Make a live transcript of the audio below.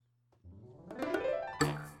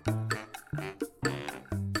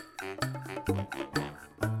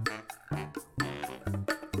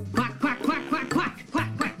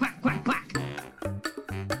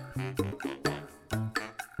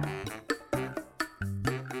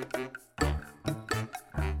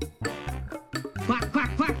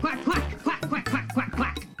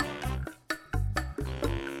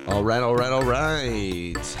All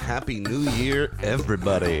right. Happy New Year,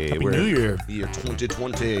 everybody. Happy New Year. Year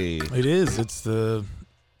 2020. It is. It's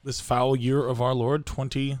this foul year of our Lord,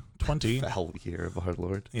 2020. Foul year of our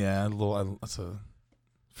Lord. Yeah, that's a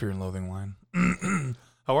Fear and Loathing line.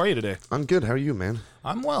 How are you today? I'm good. How are you, man?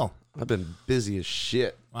 I'm well. I've been busy as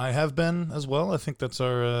shit. I have been as well. I think that's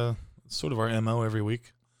our sort of our MO every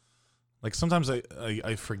week. Like sometimes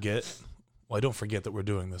I forget. Well, I don't forget that we're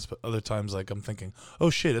doing this, but other times like I'm thinking, oh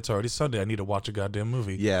shit, it's already Sunday. I need to watch a goddamn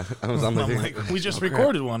movie. Yeah. I'm like, we just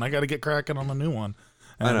recorded one. I got to get cracking on a new one.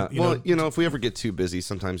 And, I know. If we ever get too busy,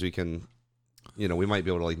 sometimes we can, we might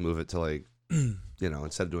be able to like move it to like,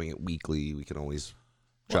 instead of doing it weekly, we can always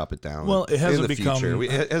drop it down. Well, it hasn't become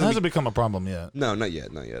it hasn't become a problem yet. No, not yet.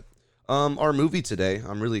 Our movie today,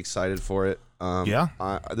 I'm really excited for it.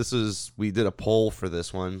 We did a poll for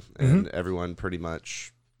this one, and everyone pretty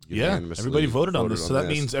much everybody voted on this, so that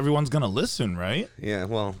means everyone's gonna listen, right? Yeah,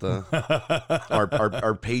 well,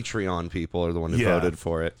 our Patreon people are the one who voted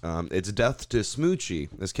for it. It's Death to Smoochy.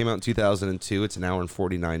 This came out in 2002. It's an hour and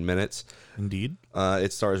 49 minutes. Indeed.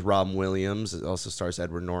 It stars Robin Williams. It also stars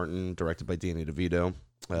Edward Norton, directed by Danny DeVito.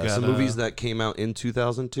 Some movies that came out in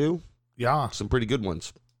 2002. Yeah. Some pretty good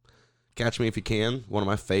ones. Catch Me If You Can, one of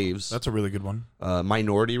my faves. That's a really good one.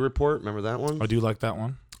 Minority Report, remember that one? I do like that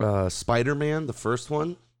one. Spider-Man, the first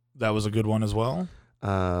one. That was a good one as well.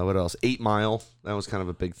 What else? 8 Mile. That was kind of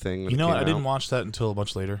a big thing. You know what? I didn't watch that until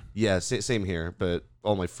much later. Yeah, same here. But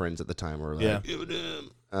all my friends at the time were like, give it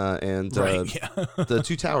him. The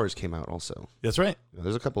Two Towers came out also. That's right.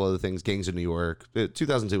 There's a couple other things. Gangs of New York.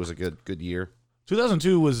 2002 was a good year.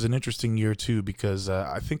 2002 was an interesting year too because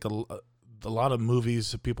I think a lot of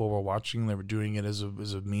movies that people were watching, they were doing it as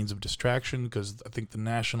a means of distraction because I think the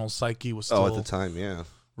national psyche was still at the time,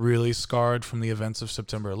 really scarred from the events of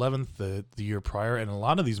September 11th, the year prior, and a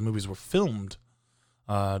lot of these movies were filmed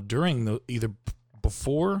during either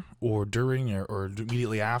before or during or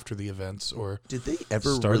immediately after the events. Or did they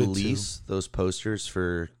ever release those posters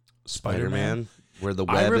for Spider-Man? Where the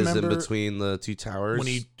web is in between the two towers when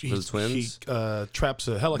he the twins? He traps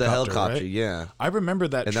a helicopter. The helicopter, right? yeah. I remember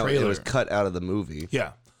that trailer. And it was cut out of the movie.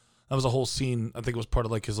 Yeah. That was a whole scene. I think it was part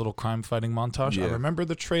of like his little crime fighting montage. Yeah. I remember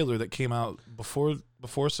the trailer that came out before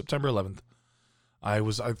September 11th. I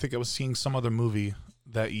think I was seeing some other movie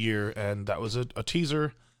that year, and that was a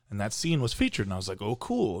teaser, and that scene was featured, and I was like, oh,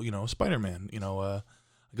 cool, Spider-Man.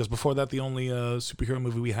 Because before that, the only superhero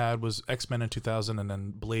movie we had was X-Men in 2000 and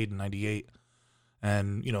then Blade in 98.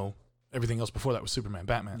 And, everything else before that was Superman,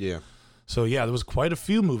 Batman. Yeah. So, yeah, there was quite a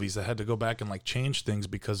few movies that had to go back and, like, change things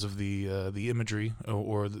because of the imagery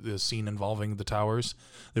or the scene involving the towers.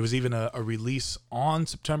 There was even a release on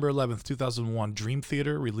September 11th, 2001. Dream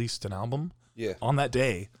Theater released an album on that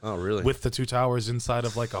day. Oh, really? With the two towers inside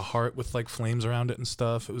of, like, a heart with, like, flames around it and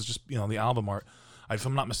stuff. It was just, the album art. If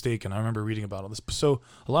I'm not mistaken, I remember reading about all this. So,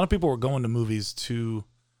 a lot of people were going to movies to...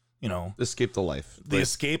 escape the life, the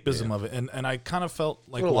escapism of it, and I kind of felt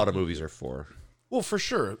like what a lot of movies are for. Well, for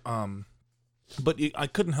sure, but I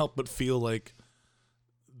couldn't help but feel like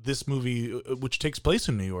this movie, which takes place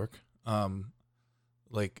in New York,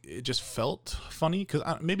 like it just felt funny because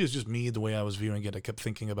maybe it's just me the way I was viewing it. I kept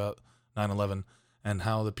thinking about 9/11 and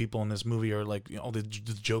how the people in this movie are like, all the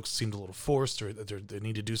jokes seemed a little forced, or they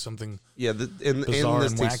need to do something. Yeah, bizarre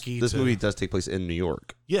and wacky. This movie does take place in New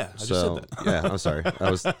York. Yeah, I just said that. Yeah, I'm sorry.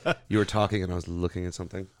 You were talking and I was looking at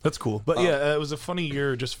something. That's cool, but it was a funny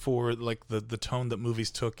year just for like the tone that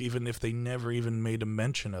movies took, even if they never even made a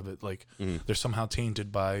mention of it. Like they're somehow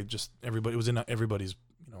tainted by just everybody. It was in everybody's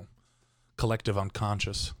collective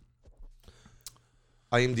unconscious.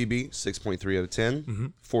 IMDb 6.3 out of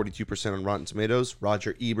 10, 42% on Rotten Tomatoes.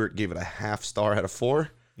 Roger Ebert gave it a half star out of 4.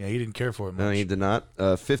 Yeah, he didn't care for it much. No, he did not.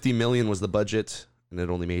 $50 million was the budget, and it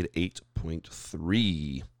only made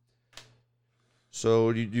 8.3.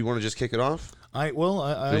 So, do you want to just kick it off? You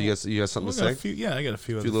got something to say? I got a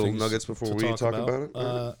few. A few little nuggets before we talk about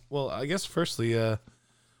it. Well, I guess firstly,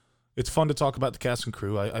 it's fun to talk about the cast and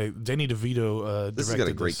crew. Danny DeVito directed this. Has got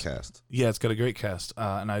a great cast. Yeah, it's got a great cast.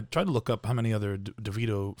 And I tried to look up how many other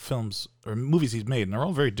DeVito films or movies he's made, and they're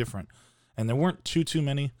all very different. And there weren't too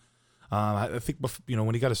many. I think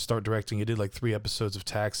when he got to start directing, he did like 3 episodes of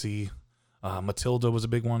Taxi. Matilda was a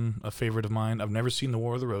big one, a favorite of mine. I've never seen The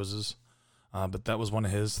War of the Roses, but that was one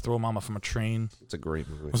of his. Throw Mama from a Train. It's a great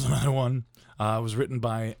movie. Was another one. It was written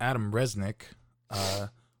by Adam Resnick.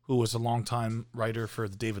 Who was a longtime writer for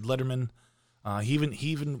the David Letterman. He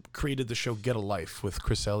even created the show Get a Life with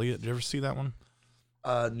Chris Elliott. Did you ever see that one?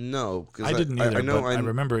 No. I didn't either, but I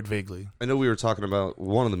remember it vaguely. I know we were talking about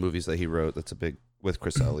one of the movies that he wrote that's a big with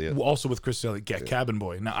Chris Elliott. Also with Chris Elliott, Cabin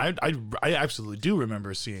Boy. Now, I absolutely do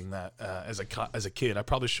remember seeing that as a kid. I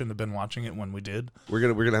probably shouldn't have been watching it when we did. We're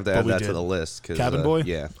gonna have to add that to the list. Cabin Boy?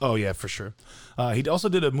 Yeah. Oh, yeah, for sure. He also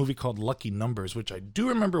did a movie called Lucky Numbers, which I do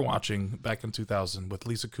remember watching back in 2000 with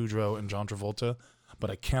Lisa Kudrow and John Travolta, but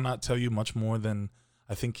I cannot tell you much more than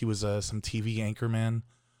I think he was some TV anchorman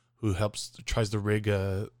who tries to rig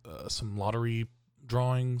some lottery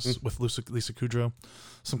drawings with Lisa Kudrow,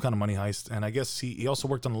 some kind of money heist. And I guess he also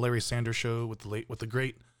worked on the Larry Sanders Show with the late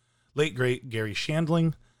great Gary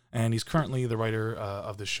Shandling, and he's currently the writer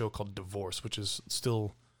of this show called Divorce, which is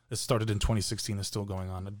still, it started in 2016, is still going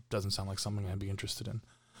on. It doesn't sound like something I'd be interested in.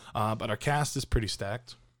 But our cast is pretty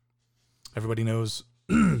stacked. Everybody knows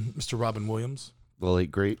Mr. Robin Williams. The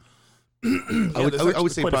late great. I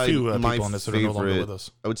would say probably my favorite.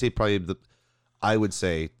 I would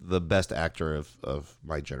say the best actor of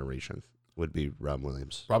my generation would be Robin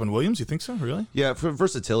Williams. Robin Williams, you think so? Really? Yeah, for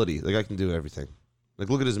versatility. The guy can do everything. Like,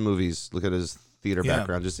 look at his movies. Look at his theater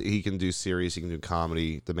background. Just he can do series. He can do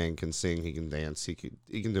comedy. The man can sing. He can dance. He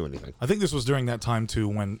can do anything. I think this was during that time too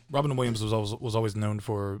when Robin Williams was always known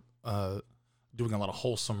for doing a lot of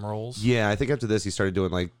wholesome roles. Yeah, I think after this he started doing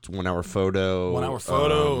like 1 Hour Photo. 1 Hour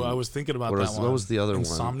Photo. I was thinking about that one. What was the other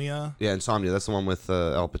Insomnia? one? Yeah, Insomnia. That's the one with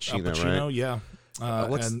Al Pacino, right? Yeah.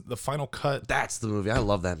 And The Final Cut. That's the movie. I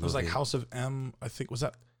love that movie. It was like House of M. I think was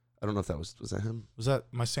that. I don't know if that was that him. Was that?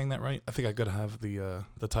 Am I saying that right? I think I gotta have the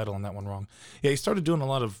title on that one wrong. Yeah, he started doing a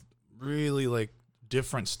lot of really like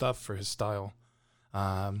different stuff for his style.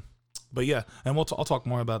 But yeah, and I'll talk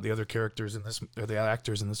more about the other characters in this, or the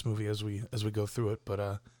actors in this movie as we go through it.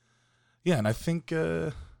 But yeah, and I think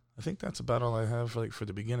that's about all I have for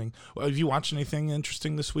the beginning. Well, have you watched anything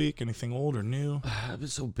interesting this week? Anything old or new? I've been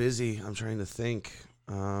so busy. I'm trying to think.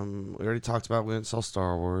 We already talked about, we saw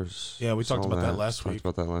Star Wars. Yeah, we talked about that last week.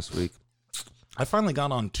 I finally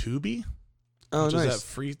got on Tubi. Oh, which nice. is that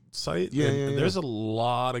free site. Yeah, There's a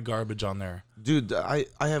lot of garbage on there. Dude, I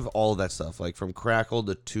have all of that stuff, like from Crackle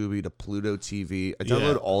to Tubi to Pluto TV. I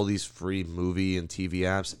download all these free movie and TV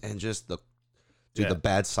apps, and just the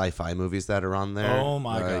bad sci-fi movies that are on there. Oh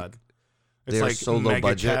my god. It's like so low Mega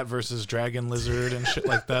budget. Cat versus Dragon Lizard and shit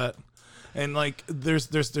like that. And like there's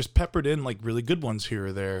peppered in like really good ones here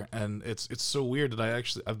or there, and it's so weird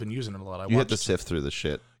that I've been using it a lot. You have to sift through the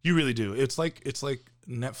shit. You really do. It's like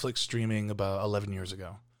Netflix streaming about 11 years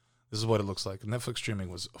ago. This is what it looks like. Netflix streaming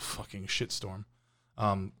was a fucking shitstorm.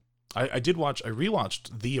 I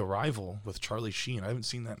rewatched The Arrival with Charlie Sheen. I haven't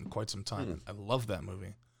seen that in quite some time. I love that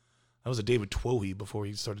movie. That was a David Twohy before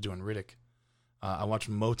he started doing Riddick. I watched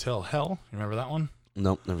Motel Hell. You remember that one?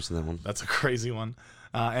 Nope, never seen that one. That's a crazy one.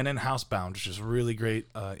 And then Housebound, which is a really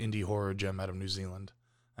great indie horror gem out of New Zealand.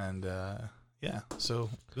 And yeah, so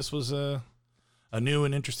this was a new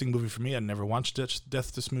and interesting movie for me. I'd never watched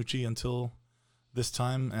Death to Smoochy until this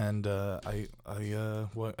time, and I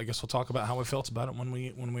guess we'll talk about how I felt about it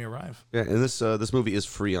when we arrive. Yeah, and this movie is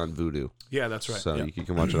free on Vudu. Yeah, that's right. So you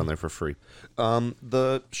can watch it on there for free.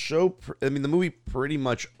 The movie pretty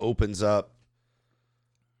much opens up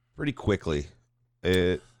pretty quickly.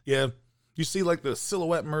 You see like the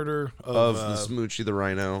silhouette murder of the Smoochy the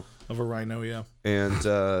rhino. Of a rhino, yeah.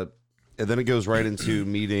 And then it goes right into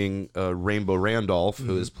meeting Rainbow Randolph,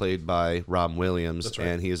 who is played by Robin Williams. That's right.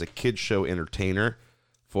 And he is a kids show entertainer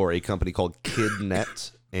for a company called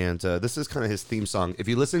KidNet. And this is kind of his theme song. If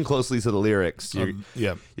you listen closely to the lyrics, you're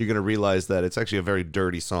going to realize that it's actually a very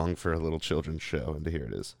dirty song for a little children's show. And here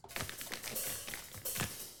it is.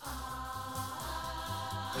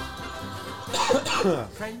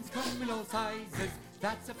 Friends come in all sizes,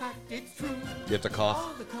 that's a fact, it's true. You have to cough.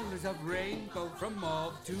 All the colors of rainbow from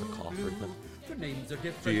mauve to blue. Their names are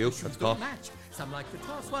different. Do you? Let's cough. Match. Some like to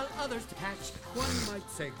toss while others to catch. One might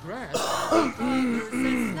say grass, others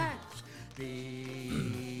say snatch.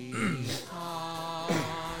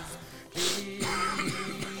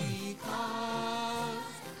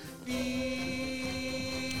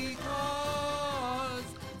 Because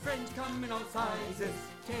friends come in all sizes.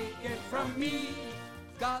 Take it from me.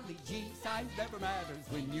 Golly gee, size never matters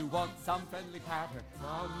when you want some friendly patter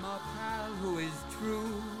from a pal who is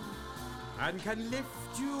true and can lift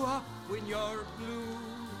you up when you're blue.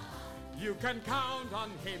 You can count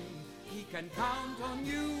on him, he can count on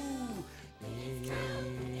you.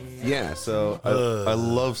 Yeah, so I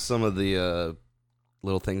love some of the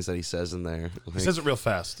little things that he says in there. He says it real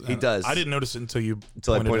fast. He does. I didn't notice it until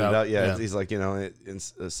I pointed it out. Yeah, he's like,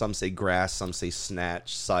 some say grass, some say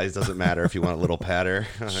snatch. Size doesn't matter if you want a little patter.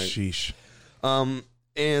 Sheesh.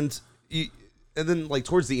 And then like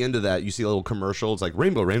towards the end of that, you see a little commercial. It's like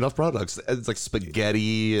Rainbow Randolph products. It's like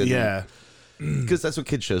spaghetti. And, because that's what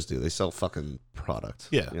kid shows do. They sell fucking product.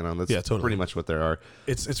 Yeah. That's totally. pretty much what they are.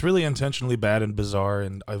 It's really intentionally bad and bizarre,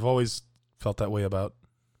 and I've always felt that way about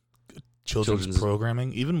children's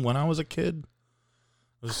programming. Even when I was a kid,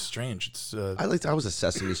 it was strange. It's I was a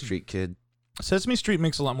Sesame Street kid. Sesame Street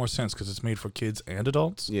makes a lot more sense because it's made for kids and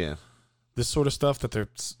adults. Yeah. This sort of stuff that they're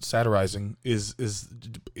satirizing is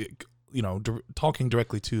talking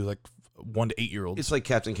directly to like 1 to 8 year olds. It's like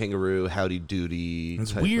Captain Kangaroo, Howdy Doody.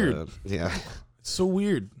 It's weird. Yeah. It's so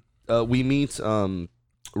weird. We meet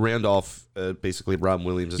Randolph, basically Robin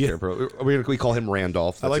Williams' character. We call him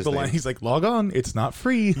Randolph. That's I like the line. He's like, log on. It's not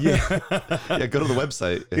free. Yeah. Yeah, go to the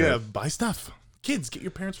website. Yeah, buy stuff. Kids, get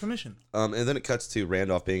your parents' permission. And then it cuts to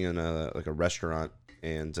Randolph being in a restaurant,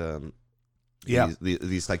 and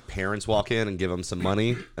these like parents walk in and give him some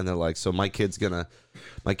money, and they're like, "So my kid's gonna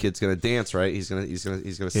dance, right? He's gonna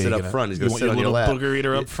sit up front. He's gonna sit on your lap. Booger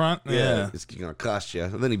eater up front. Yeah, it's gonna cost you."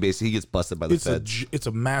 And then he gets busted by the feds. It's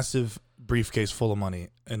a massive briefcase full of money,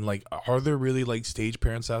 and like, are there really like stage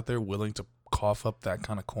parents out there willing to cough up that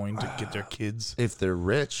kind of coin to get their kids, if they're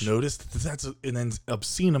rich, noticed? That's an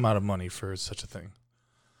obscene amount of money for such a thing.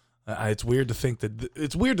 It's weird to think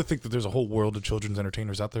that there's a whole world of children's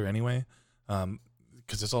entertainers out there anyway.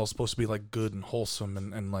 Because it's all supposed to be like good and wholesome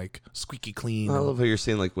and like squeaky clean. I love how you're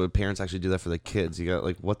saying like when parents actually do that for the kids. You got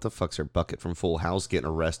like, what the fuck's her bucket from Full House getting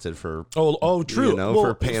arrested for? Oh, true.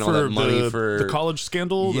 For paying all that money for the college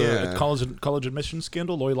scandal, the college admission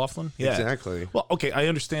scandal. Lori Loughlin. Yeah, exactly. Well, okay, I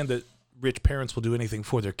understand that rich parents will do anything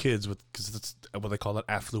for their kids because it's what they call it,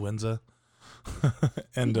 affluenza,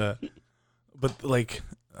 and but like.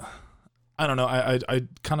 I don't know. I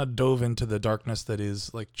kind of dove into the darkness that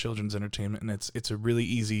is like children's entertainment, and it's a really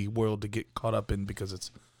easy world to get caught up in because it's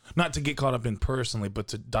not to get caught up in personally, but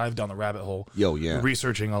to dive down the rabbit hole.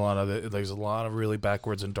 Researching a lot of it. There's a lot of really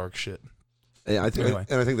backwards and dark shit. Yeah, I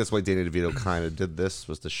think that's why Danny DeVito kind of did this,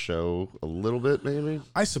 was to show a little bit, maybe.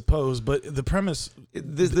 I suppose, but the premise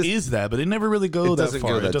is that, but it never really goes that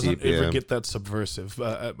far. It doesn't ever get that subversive.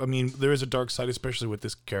 I mean, there is a dark side, especially with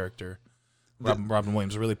this character. Robin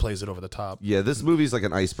Williams really plays it over the top. Yeah, this movie's like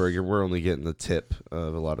an iceberg. We're only getting the tip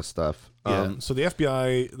of a lot of stuff. Yeah. So the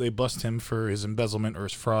FBI, they bust him for his embezzlement or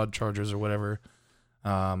his fraud charges or whatever.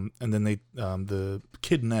 And then the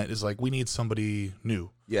KidNet is like, we need somebody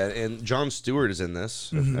new. Yeah, and Jon Stewart is in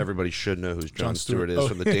this. Mm-hmm. Everybody should know who Jon Stewart is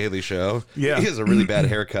from The Daily Show. Yeah. He has a really bad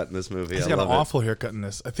haircut in this movie. He's got an awful haircut in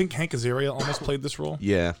this. I think Hank Azaria almost played this role.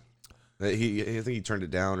 Yeah. I think he turned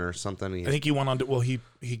it down or something. I think he went on to,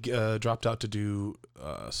 he dropped out to do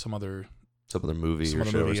some other movie or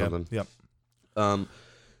show or something. Yep.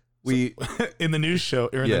 We in the news show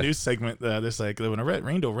or in the news segment, there's like when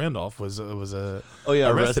Randall Randolph was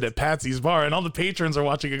arrested at Patsy's bar, and all the patrons are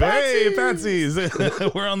watching and go, "Hey, Patsy's,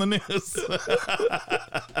 we're on the news."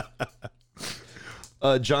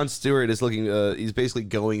 Jon Stewart is looking. He's basically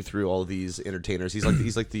going through all these entertainers. He's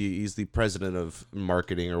the president of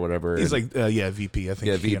marketing or whatever. He's VP. I think.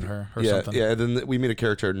 Yeah, VP and her or something. Yeah. And then we meet a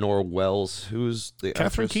character, Nora Wells, who's the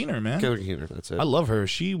Catherine Keener, man. Catherine Keener. That's it. I love her.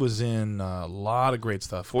 She was in a lot of great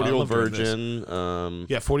stuff. 40-Year-Old Virgin.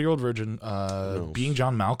 40-Year-Old Virgin. Being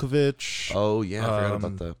John Malkovich. Oh yeah, I forgot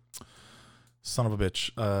about that. Son of a bitch.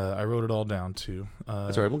 I wrote it all down too.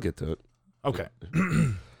 That's all right. We'll get to it. Okay.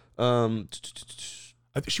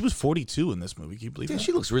 She was 42 in this movie. Can you believe that? Yeah,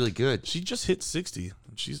 she looks really good. She just hit 60.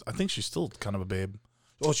 I think she's still kind of a babe.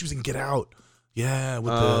 Oh, she was in Get Out. Yeah,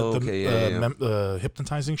 with the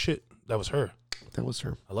hypnotizing shit. That was her.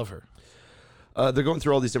 I love her. They're going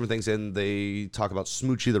through all these different things, and they talk about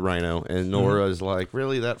Smoochie the Rhino, and Nora is like,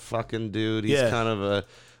 really, that fucking dude? He's kind of a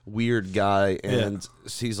weird guy, and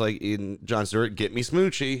he's like, in Jon Stewart, get me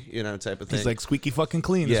Smoochie, type of thing. He's like, squeaky fucking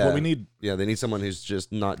clean. That's what we need. Yeah, they need someone who's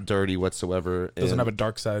just not dirty whatsoever. Doesn't have a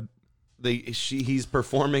dark side. He's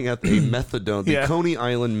performing at the methadone, the Coney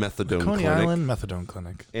Island Methadone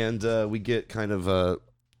Clinic. And we get kind of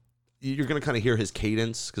you're gonna kind of hear his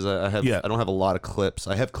cadence because I don't have a lot of clips.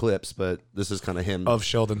 I have clips, but this is kind of him of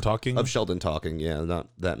Sheldon talking. Yeah, not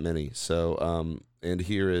that many. So and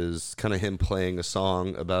here is kind of him playing a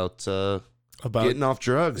song about getting off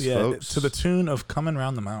drugs, folks. To the tune of "Coming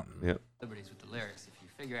Round the Mountain." Yeah. Liberties with the lyrics. If you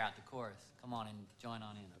figure out the chorus, come on and join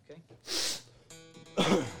on in,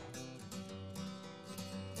 okay?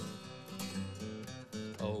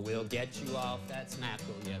 Oh, we'll get you off that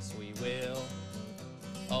smackle, yes we will.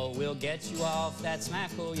 Oh, we'll get you off that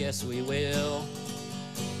smackle, yes we will.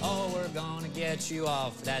 Oh, we're gonna get you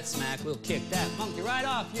off that smack. We'll kick that monkey right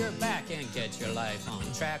off your back and get your life on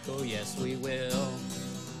track. Oh, yes, we will.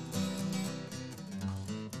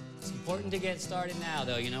 It's important to get started now,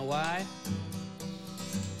 though. You know why?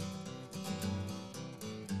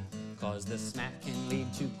 'cause the smack can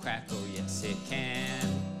lead to crack, oh yes it can.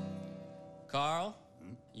 Carl,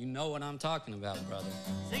 you know what I'm talking about, brother.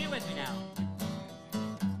 Sing it with me now.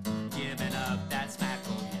 Giving up that smack,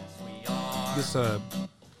 oh yes we are. This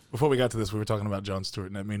before we got to this, we were talking about Jon Stewart,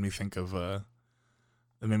 and that made me think of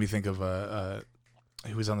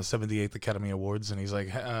he was on the 78th Academy Awards, and he's like,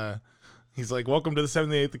 welcome to the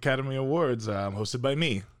 78th Academy Awards, hosted by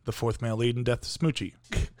me, the fourth male lead in Death to Smoochie.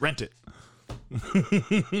 Rent it.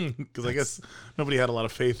 Because I guess nobody had a lot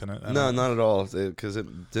of faith in it. No, not at all, because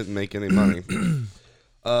it didn't make any money.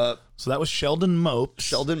 So that was Sheldon Mopes.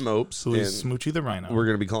 Sheldon Mopes. Who is Smoochie the Rhino. We're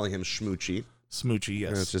going to be calling him Schmoochie. Smoochie, yes.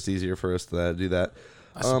 And it's just easier for us to do that.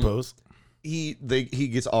 I suppose. He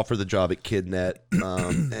gets offered the job at KidNet,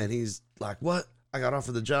 and he's like, "What? I got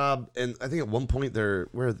offered the job." And I think at one point they're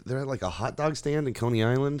at like a hot dog stand in Coney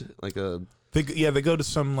Island, like a. They go to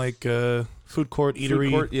some like food court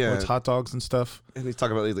eatery with hot dogs and stuff. And he's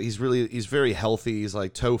talking about he's very healthy. He's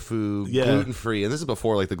like tofu, gluten free, and this is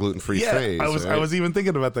before like the gluten free phase. I was even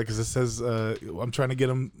thinking about that because it says I'm trying to get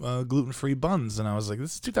him gluten free buns, and I was like,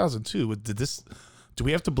 this is 2002. Do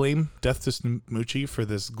we have to blame Death to Smoochie for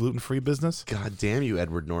this gluten free business? God damn you,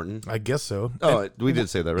 Edward Norton. I guess so. Oh, we did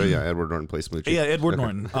say that, right? Yeah, Edward Norton plays Smoochie. Yeah, Edward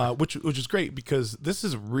Norton, which is great because this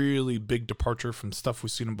is a really big departure from stuff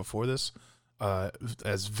we've seen him before this.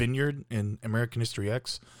 As Vineyard in American History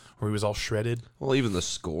X, where he was all shredded. Well, even the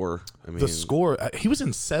score. I mean, the score. He was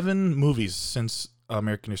in 7 movies since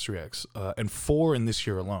American History X, and 4 in this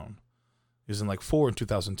year alone. He was in like 4 in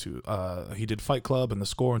 2002. He did Fight Club and The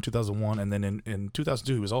Score in 2001, and then in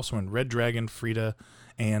 2002 he was also in Red Dragon, Frida,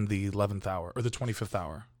 and The 11th Hour or The 25th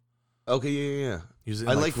Hour. Okay, yeah. He was in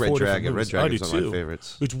I like Red Dragon. Red Dragon's one of my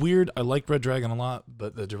favorites. It's weird. I like Red Dragon a lot,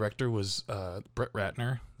 but the director was Brett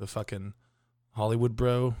Ratner, the fucking Hollywood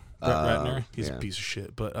bro. Brett Ratner. He's a piece of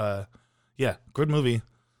shit. But yeah, good movie.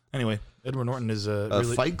 Anyway, Edward Norton is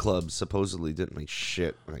really... Fight Club supposedly didn't make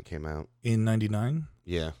shit when it came out. In 99?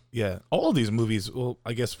 Yeah. Yeah. All of these movies, well,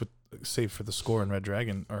 I guess save for The Score and Red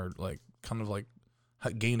Dragon, are like kind of like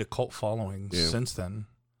gained a cult following since then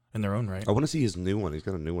in their own right. I want to see his new one. He's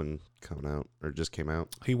got a new one coming out, or just came out.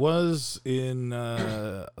 He was in...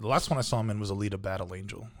 the last one I saw him in was Alita Battle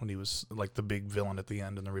Angel, when he was like the big villain at the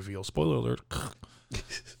end in the reveal. Spoiler alert.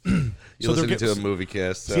 You're listening to a movie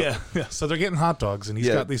cast. So. Yeah. So they're getting hot dogs, and he's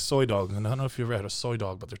got these soy dogs. And I don't know if you've ever had a soy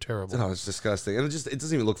dog, but they're terrible. Oh, it's disgusting, and it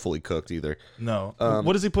doesn't even look fully cooked either. No.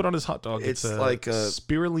 What does he put on his hot dog? It's like a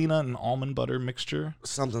spirulina and almond butter mixture,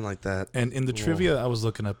 something like that. And in the trivia I was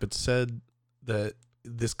looking up, it said that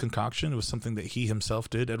this concoction was something that he himself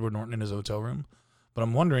did, Edward Norton, in his hotel room. But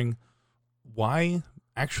I'm wondering, why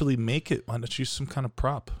actually make it? Why not use some kind of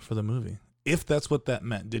prop for the movie? If that's what that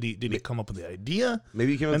meant, did he come up with the idea?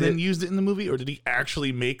 Maybe he came up and then used it in the movie, or did he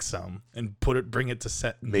actually make some and bring it to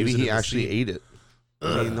set? Maybe he actually ate it.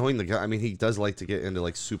 I mean, knowing the guy, I mean, he does like to get into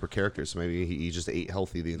like super characters, so maybe he just ate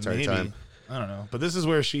healthy the entire time. I don't know, but this is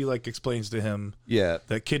where she like explains to him, that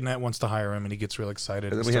KidNet wants to hire him, and he gets real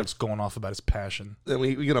excited and starts going off about his passion. Then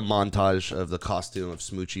we get a montage of the costume of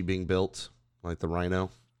Smoochie being built, like the Rhino.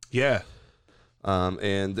 Yeah.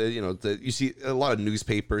 And you see a lot of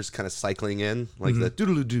newspapers kind of cycling in, like the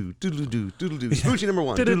doodle doo, Smoochie number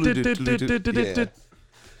 1, doodle-doo.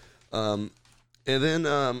 And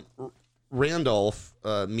then Randolph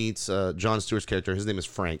meets Jon Stewart's character. His name is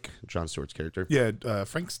Frank. Jon Stewart's character. Yeah,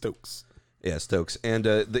 Frank Stokes. Yeah, Stokes, and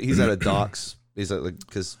he's at a docks. He's at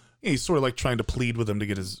because he's sort of like trying to plead with him to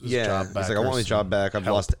get his job back. He's like, I want my job back. I've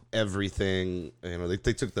lost everything.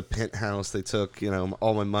 They took the penthouse. They took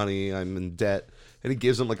all my money. I'm in debt. And he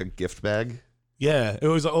gives him like a gift bag. Yeah, it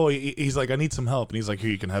was. He's like, I need some help, and he's like, here,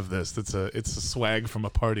 you can have this. It's a swag from a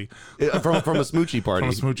party, from a Smoochie party.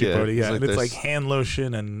 From a Smoochie party, yeah. Like and it's like hand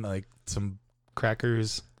lotion and like some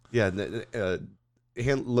crackers. Yeah,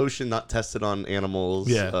 hand lotion not tested on animals.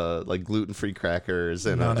 Yeah, like gluten-free crackers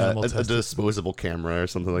and a disposable camera or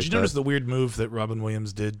something like that. Did you notice the weird move that Robin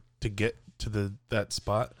Williams did to get to that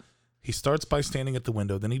spot? He starts by standing at the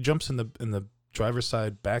window, then he jumps in the driver's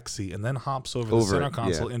side back seat, and then hops over the center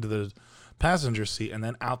console into the passenger seat, and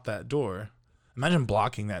then out that door. Imagine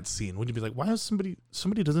blocking that scene. Would you be like, why is somebody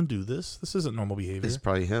doesn't do this? This isn't normal behavior. It's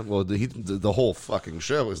probably him. Well, the whole fucking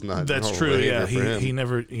show is not. That's true. Yeah,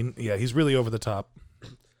 he's really over the top.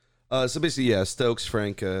 So basically, Stokes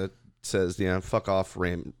Frank says, fuck off,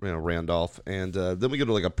 Randolph, and then we go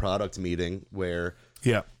to like a product meeting where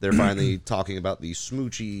they're finally talking about the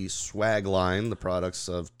Smoochie swag line, the products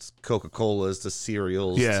of Coca-Colas to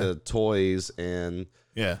cereals to toys, and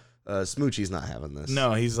Smoochie's not having this.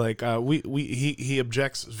 No, he's like he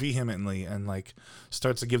objects vehemently and like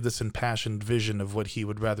starts to give this impassioned vision of what he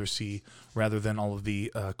would rather see rather than all of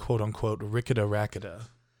the quote unquote ricketa racketa.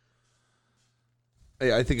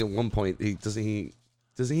 I think at one point doesn't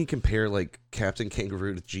he compare like Captain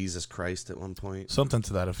Kangaroo to Jesus Christ at one point? Something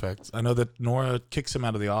to that effect. I know that Nora kicks him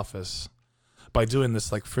out of the office by doing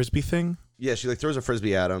this like frisbee thing. Yeah, she like throws a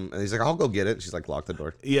frisbee at him, and he's like, "I'll go get it." And she's like, "Lock the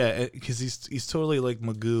door." Yeah, because he's totally like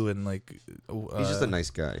Magoo and like He's just a nice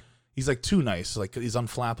guy. he's like too nice, like he's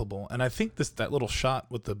unflappable. And I think that little shot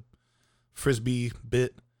with the frisbee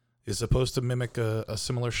bit is supposed to mimic a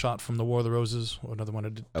similar shot from the War of the Roses, or another one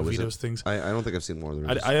of DeVito's things. I don't think I've seen War of the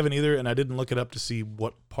Roses. I haven't either, and I didn't look it up to see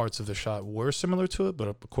what parts of the shot were similar to it. But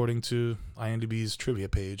according to IMDb's trivia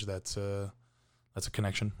page, that's a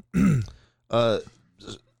connection.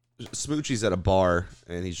 Smoochie's at a bar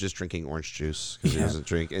and he's just drinking orange juice because he doesn't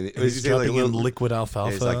drink. And he's dropping in liquid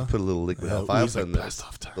alfalfa. He's like, put a little liquid alfalfa in blast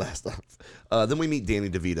off time. Blast off. Then we meet Danny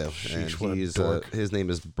DeVito, and he's his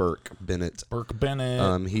name is Burke Bennett. Burke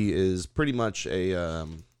Bennett. He is pretty much a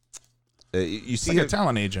you see like him, a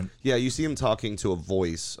talent agent. Yeah, you see him talking to a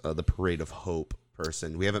voice, the Parade of Hope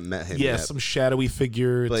person. We haven't met him Yeah, yet. some shadowy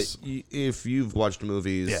figure. But if you've watched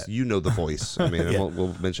movies, you know the voice. I mean,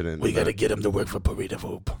 we'll mention it. We got to get him to work for Parade of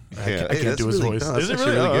Hope. Yeah. I can't do his voice. No, Is it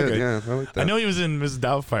actually really? Oh, good. okay. Yeah, I like that. I know he was in Mrs.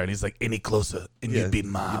 Doubtfire, and he's like, any closer, and you'd be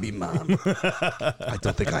mom. You'd be mom. I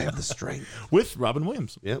don't think I have the strength. With Robin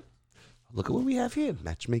Williams. Yep. Look at what we have here.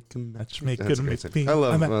 Matchmaking. Make That's it great. make me I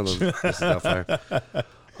love a Mrs. Doubtfire.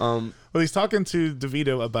 Well, he's talking to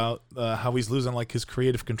DeVito about how he's losing like his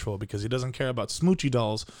creative control because he doesn't care about Smoochie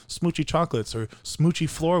dolls, Smoochie chocolates, or Smoochie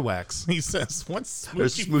floor wax. He says, "What's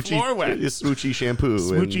Smoochie floor wax? Smoochie shampoo.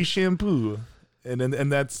 Smoochie shampoo."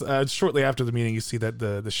 And that's shortly after the meeting. You see that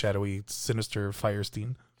the shadowy, sinister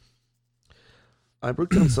Firestein. I broke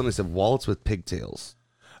down something that said wallets with pigtails.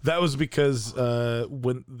 That was because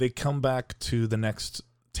when they come back to the next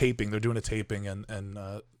taping, they're doing a taping, and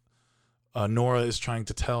Nora is trying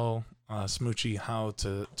to tell Smoochie how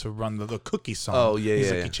to run the cookie song. Oh, yeah, he's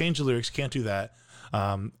yeah, like, yeah. you changed the lyrics, can't do that.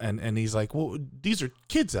 And he's like, well, these are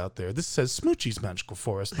kids out there. This says Smoochie's Magical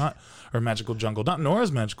Forest, or Magical Jungle, not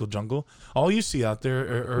Nora's Magical Jungle. All you see out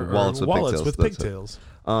there are wallets with pigtails.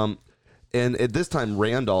 And at this time,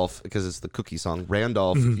 Randolph, because it's the cookie song,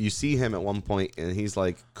 Randolph, you see him at one point, and he's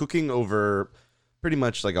like cooking over pretty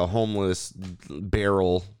much like a homeless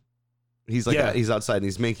barrel. He's like he's outside and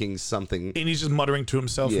he's making something, and he's just muttering to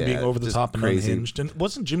himself and being over the top and crazy. unhinged. And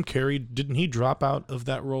wasn't Jim Carrey? Didn't he drop out of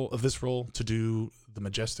this role to do The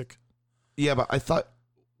Majestic? Yeah, but I thought,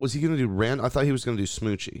 was he going to do Rand? I thought he was going to do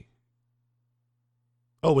Smoochie.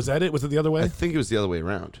 Oh, was that it? Was it the other way? I think it was the other way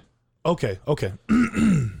around. Okay.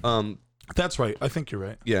 That's right. I think you're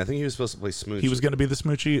right. Yeah, I think he was supposed to play Smoochie. He was going to be the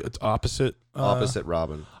Smoochie. It's opposite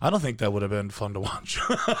Robin. I don't think that would have been fun to watch.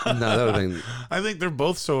 No, that would have been. I think they're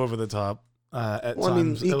both so over the top. At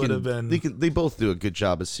times, it would have been. They both do a good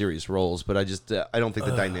job as serious roles, but I don't think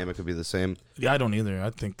the dynamic would be the same. Yeah, I don't either.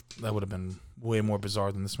 I think that would have been way more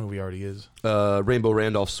bizarre than this movie already is. Rainbow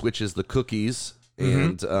Randolph switches the cookies.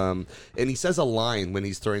 And he says a line when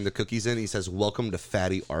he's throwing the cookies in. He says, "Welcome to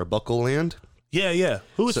Fatty Arbuckle Land." Yeah.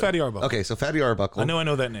 Who is Fatty Arbuckle? Okay, so Fatty Arbuckle. I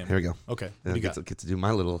know that name. Here we go. Okay. I get to do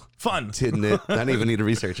my little Fun. tidnit. I don't even need to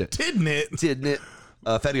research it. Tidnit.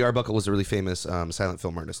 Fatty Arbuckle was a really famous silent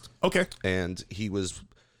film artist. Okay. And he was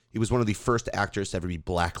one of the first actors to ever be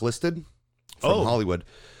blacklisted from Hollywood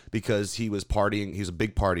because he was partying. He was a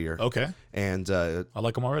big partier. Okay. And I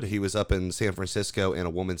like him already. he was up in San Francisco, and a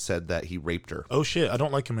woman said that he raped her. Oh shit! I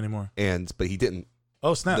don't like him anymore. But he didn't.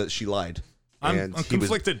 Oh snap! That she lied. I'm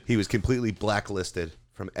conflicted. He was completely blacklisted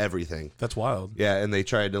from everything. That's wild. Yeah, and they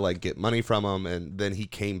tried to like get money from him, and then he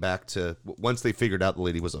came back to once they figured out the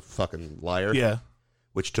lady was a fucking liar. Yeah.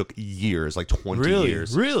 Which took years, like 20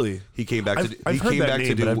 years. Really? He came back to. I've heard that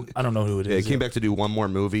name, but I don't know who it is. Yeah, he came back to do one more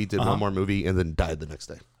movie, one more movie, and then died the next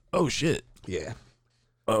day. Oh shit. Yeah.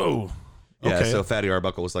 Oh. Yeah. Okay. So Fatty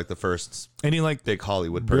Arbuckle was like the first Any like big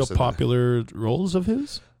Hollywood real person. popular roles of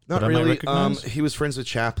his? Not that I might really. recognize? He was friends with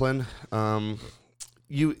Chaplin. I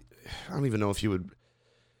don't even know if you would.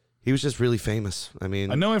 He was just really famous. I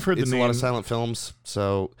mean, I know I've heard the it's name. a lot of silent films.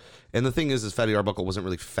 So, and the thing is Fatty Arbuckle wasn't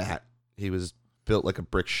really fat. He was built like a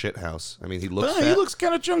brick shit house. I mean, he looks. Fat. He looks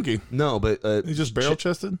kind of chunky. No, but He's just barrel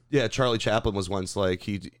chested. Yeah, Charlie Chaplin was once like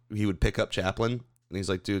he would pick up Chaplin, and he's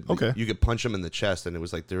like, dude, Okay. you could punch him in the chest, and it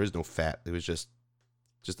was like there is no fat. It was just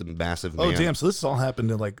a massive. Oh man. damn! So this all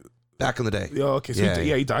happened in like. Back in the day. Oh, okay. So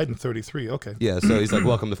he died in 1933. Okay. Yeah, so he's like,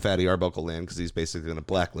 welcome to Fatty Arbuckle Land, because he's basically going to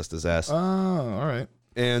blacklist his ass. Oh, all right.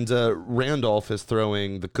 And Randolph is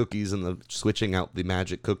throwing the cookies and switching out the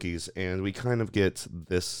magic cookies, and we kind of get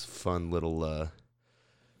this fun little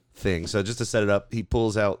thing. So just to set it up, he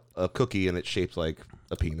pulls out a cookie, and it's shaped like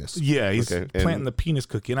a penis. Yeah, he's Okay, planting the penis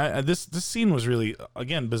cookie, and this scene was really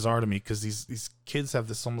again bizarre to me because these kids have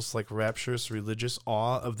this almost like rapturous religious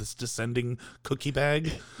awe of this descending cookie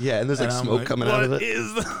bag. Yeah, and there's like And I'm smoke coming out of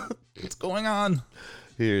it. What's going on?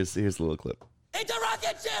 Here's a little clip. It's a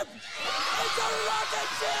rocket ship! It's a rocket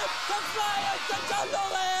ship to fly us to Jungle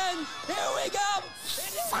Here we come!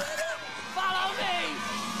 Follow me!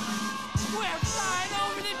 We're flying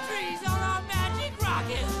over the trees on our magic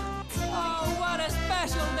rocket! Oh, what a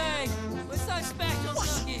special day with such special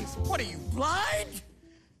cookies! What are you, blind?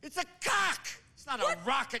 It's a cock! It's not a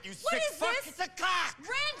rocket, you sick is fuck! this? It's a cock!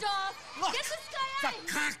 Randolph, Look, get this guy out.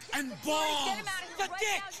 it's a cock and balls! Get him out of here The right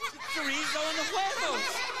dick! now. It's chorizo and the huevos!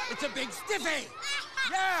 It's a big stiffy!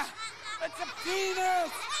 Yeah! It's a penis!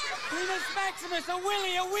 Penis Maximus, a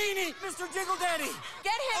willy, a weenie! Mr. Jiggle Daddy!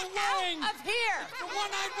 Get him wing. out of here. The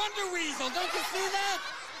one-eyed wonder weasel! Don't you see that?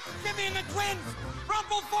 Jimmy and the twins!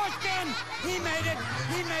 Rumple foreskin! He made it!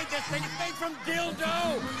 He made this thing! It's made from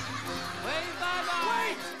dildo! Wave bye-bye!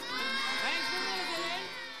 Wait! Thanks for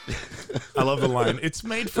visiting! I love the line. It's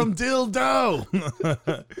made from dildo.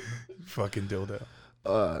 Fucking dildo.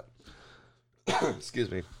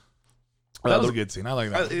 Excuse me. That was a good scene. I like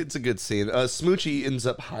that. It's a good scene. Smoochie ends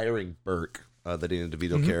up hiring Burke, the Danny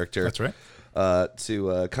DeVito character. That's right.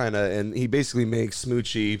 To kind of, and he basically makes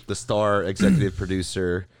Smoochie the star executive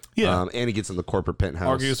producer. Yeah. And he gets in the corporate penthouse.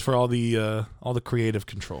 Argues for all the creative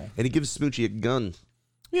control. And he gives Smoochie a gun.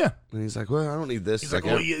 Yeah. And he's like, well, I don't need this. He's like,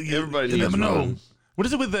 well, everybody you needs never know. one. What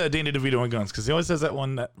is it with Danny DeVito and guns? Because he always has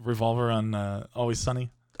that revolver on Always Sunny.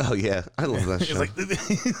 Oh, yeah. I love that He's show.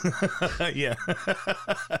 like, yeah.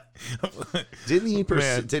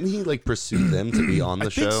 Didn't he like pursue them to be on the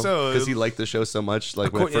show? think so. Because he liked the show so much.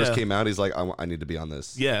 Like when it first yeah. came out, he's like, I need to be on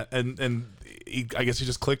this. Yeah, and I guess he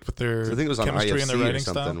just clicked with their So I think it was on chemistry and their IFC or writing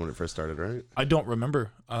something style. when it first started, right? I don't remember,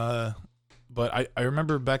 but I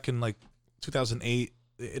remember back in like 2008,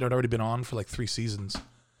 it had already been on for like 3 seasons,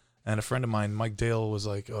 and a friend of mine, Mike Dale, was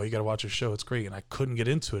like, "Oh, you got to watch this show; it's great." And I couldn't get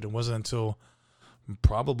into it. It wasn't until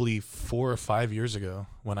probably 4 or 5 years ago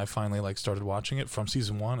when I finally like started watching it from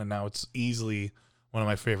season 1, and now it's easily one of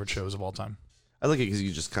my favorite shows of all time. I like it because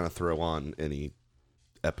you just kind of throw on any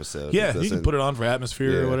episode. Yeah, you can put it on for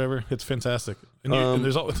atmosphere or whatever. It's fantastic. And, and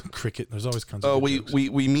there's always cricket. There's always kinds of. We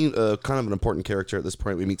meet kind of an important character at this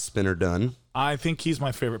point. We meet Spinner Dunn. I think he's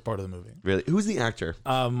my favorite part of the movie. Really, who's the actor?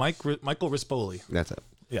 Michael Rispoli. That's it.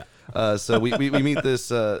 Yeah. So we meet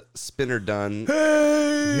this Spinner Dunn.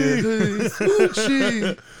 Hey,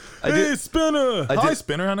 Smoochie. hey, Spinner. I Hi, did-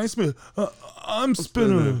 Spinner. How nice to meet you. I'm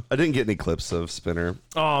Spinner. I didn't get any clips of Spinner.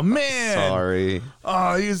 Oh man. Sorry.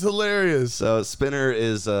 Oh, he's hilarious. So Spinner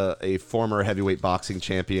is a former heavyweight boxing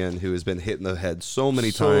champion who has been hit in the head so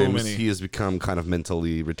many So times. many. He has become kind of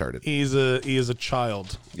mentally retarded. He is a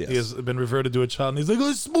child. Yes. He has been reverted to a child, and he's like,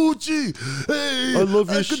 "Oh, Smoochie, hey, I love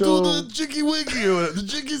your I can show." do the jiggy wiggy or the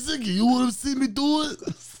jiggy ziggy. You want to see me do it?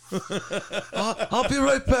 I'll be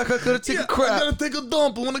right back. I gotta take a crap. I gotta take a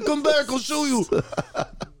dump. When I come back, I'll show you."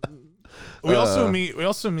 We also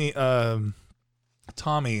meet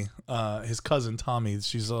Tommy, his cousin Tommy.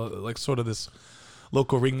 She's like sort of this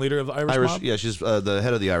local ringleader of the Irish mob. Yeah, she's the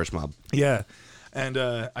head of the Irish mob. Yeah, and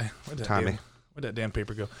where'd Tommy. where'd that damn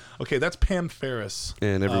paper go? Okay, that's Pam Ferris.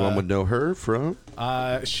 And everyone would know her from.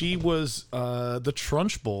 She was the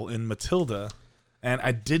Trunchbull in Matilda, and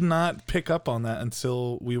I did not pick up on that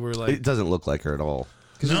until we were like, It doesn't look like her at all.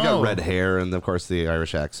 Because she's No. got red hair and, of course, the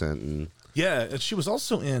Irish accent. And yeah, and she was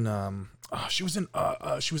also in. She was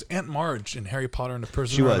Aunt Marge in Harry Potter and the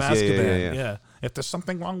Prisoner She was, of yeah, Azkaban. yeah. If there's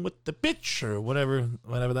something wrong with the bitch or whatever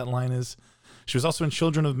that line is. She was also in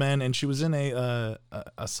Children of Men, and she was in a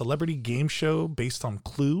celebrity game show based on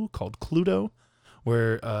Clue called Cluedo,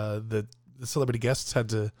 where the celebrity guests had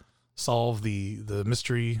to solve the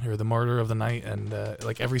mystery or the murder of the night, and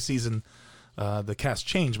like every season, the cast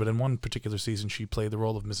changed, but in one particular season, she played the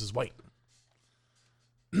role of Mrs. White.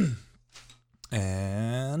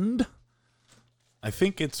 And I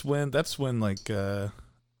think that's when like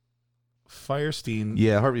Firestein.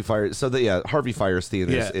 yeah, Harvey Fire. So Harvey Firestein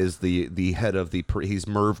Yeah. is the head of the. He's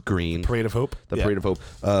Merv Green, Parade of Hope. the Yeah. Parade of Hope.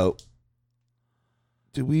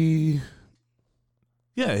 Do we?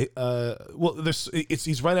 Yeah. Well,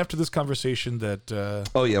 he's right after this conversation that.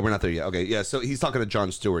 Oh yeah, we're not there yet. Okay, yeah. So he's talking to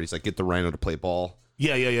Jon Stewart. He's like, get the rhino to play ball.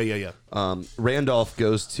 Yeah. Randolph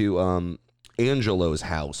goes to Angelo's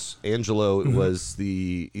house. Angelo was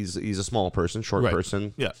he's a small person, short Right.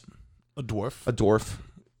 person, Yeah. A dwarf. a dwarf.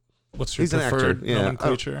 What's your He's an preferred actor, yeah.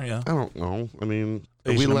 nomenclature? Yeah. I don't know. I mean, are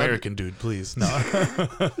we Asian allowed- American dude, please. No.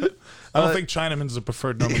 I don't think Chinaman's a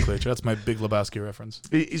preferred nomenclature. That's my Big Lebowski reference.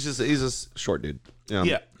 He's a short dude.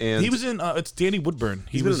 Yeah, and he was in. It's Danny Woodburn.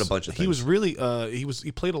 He's been in a bunch of He was things. really.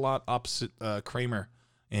 He played a lot opposite Kramer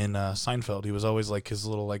in Seinfeld. He was always like his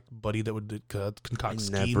little like buddy that would concoct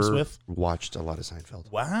schemes never with. watched a lot of Seinfeld.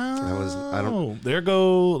 Wow. I don't- There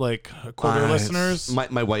go like a quarter of listeners.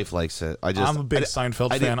 My wife likes it. I'm a big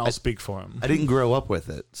Seinfeld I fan. didn't- I'll speak for him. I didn't grow up with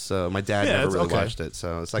it, so my dad Yeah, never it's really okay. watched it.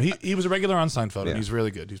 So it's like He was a regular on Seinfeld, Yeah. and he's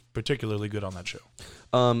really good. He's particularly good on that show.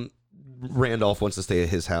 Randolph wants to stay at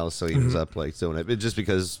his house, so he ends up like doing it. But just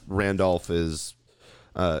because Randolph is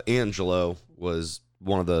Angelo was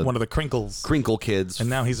one of the Crinkles, Crinkle kids, and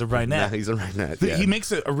now he's a Rhinette. now he's a Rhinette. Yeah. He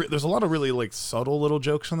makes it. There's a lot of really like subtle little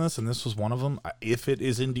jokes in this, and this was one of them. If it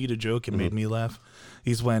is indeed a joke, it made me laugh.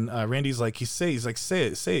 He's when Randy's like, say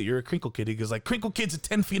it. You're a Crinkle kid. He goes like, Crinkle kids at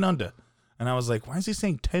 10 feet under. And I was like, why is he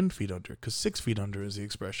saying 10 feet under? Because 6 feet under is the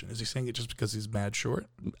expression. Is he saying it just because he's mad short?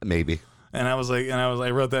 Maybe. And I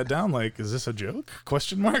wrote that down like, is this a joke?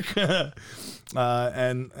 Question mark.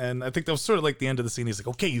 And I think that was sort of like the end of the scene. He's like,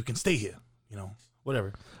 okay, you can stay here. You know,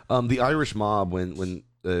 whatever. The Irish mob when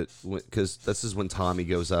because this is when Tommy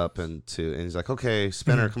goes up and he's like, okay,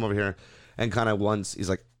 Spinner, come over here, and kind of once he's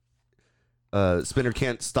like, Spinner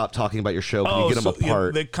can't stop talking about your show. Can you get him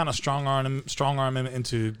apart? They kind of strong arm him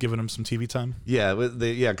into giving him some TV time. Yeah,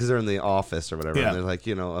 because they're in the office or whatever. Yeah. And they're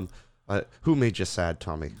like, who made you sad,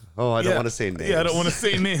 Tommy? Oh, I don't want to say names. Yeah, I don't want to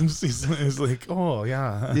say names. He's like, oh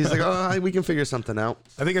yeah. He's like, oh, we can figure something out.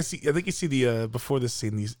 I think you see the before this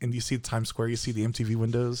scene, and you see Times Square. You see the MTV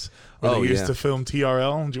windows where they used to film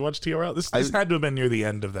TRL. Did you watch TRL? This had to have been near the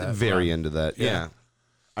end of that. Very end of that. Yeah.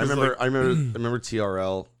 I remember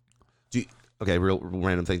TRL. Real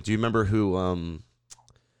random thing. Do you remember who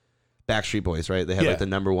Backstreet Boys, right? They had like the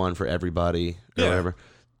number one for everybody or whatever.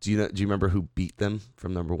 Do you remember who beat them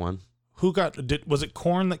from number one? Who was it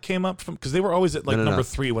Korn that came up from? Because they were always at like number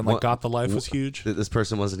 3 when like Got the Life was huge. This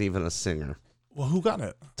person wasn't even a singer. Well, who got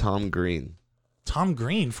it? Tom Green. Tom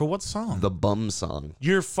Green for what song? The Bum Song.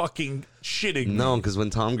 You're fucking shitting me. No, because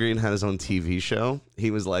when Tom Green had his own TV show,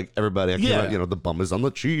 he was like, everybody, the bum is on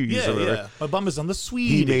the cheese. or whatever. Yeah. My bum is on the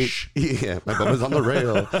Swedish. My bum is on the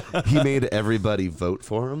rail. He made everybody vote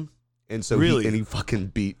for him. And so he fucking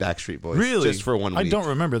beat Backstreet Boys. Really? Just for 1 week. I don't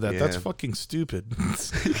remember that. Yeah. That's fucking stupid.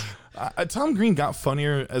 Tom Green got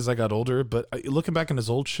funnier as I got older, but looking back on his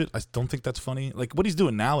old shit, I don't think that's funny. Like what he's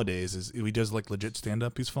doing nowadays is he does like legit stand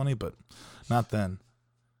up. He's funny, but not then.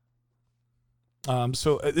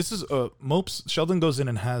 So this is Mopes. Sheldon goes in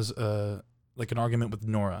and has like an argument with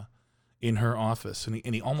Nora in her office, and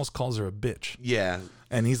he almost calls her a bitch. Yeah.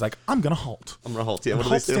 And he's like, "I'm gonna halt." I'm gonna halt. Yeah. And What do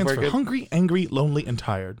they halt stand stands for for again? hungry, angry, lonely, and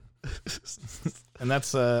tired. And that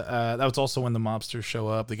was also when the mobsters show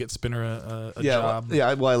up. They get Spinner a job.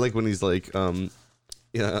 I like when he's like, I'm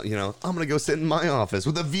gonna go sit in my office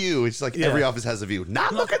with a view. It's like every office has a view.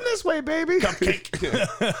 Not looking this way, baby.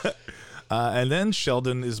 Cupcake. And then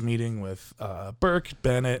Sheldon is meeting with Burke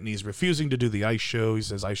Bennett, and he's refusing to do the ice show. He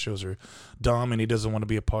says ice shows are dumb, and he doesn't want to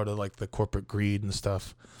be a part of like the corporate greed and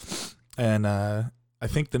stuff. And I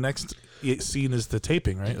think the next scene is the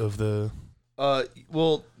taping, right? Of the.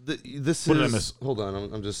 This What is. did I miss? Hold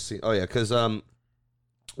on, I'm just seeing. Oh yeah, because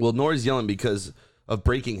Nora's yelling because of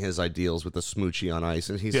breaking his ideals with the smoochie on ice,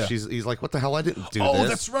 and he's like, "What the hell? I didn't do this." Oh,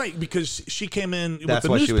 that's right, because she came in. That's with the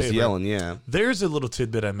why newspaper. she was yelling. Yeah. There's a little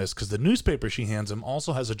tidbit I missed because the newspaper she hands him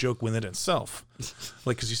also has a joke within itself.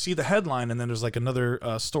 Like, because you see the headline and then there's like another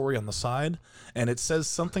story on the side, and it says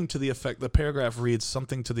something to the effect. The paragraph reads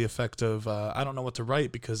something to the effect of, "I don't know what to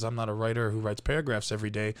write because I'm not a writer who writes paragraphs every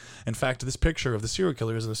day. In fact, this picture of the serial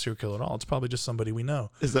killer isn't a serial killer at all. It's probably just somebody we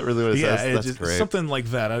know." Is that really what it says? That's great. Something like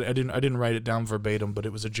that. I didn't write it down verbatim, but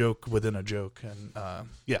it was a joke within a joke, and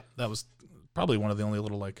that was probably one of the only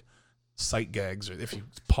little like sight gags, or if you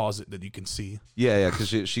pause it, that you can see. Yeah, because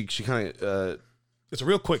she kind of. It's a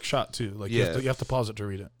real quick shot too. Like you have to pause it to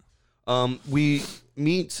read it. We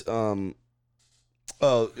meet. Hold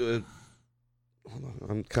on,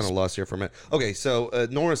 I'm kind of lost here for a minute. Okay, so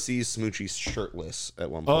Nora sees Smoochie shirtless at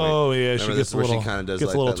one point. Oh yeah, Remember she gets a where little, she kind of does gets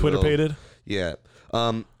like a little that Twitter pated. Yeah.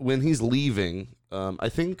 When he's leaving, I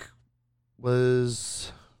think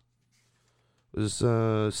was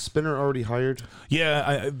Spinner already hired?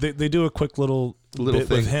 Yeah, they do a quick little bit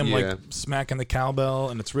thing with him like smacking the cowbell,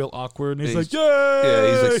 and it's real awkward. And he's like, "Yay!"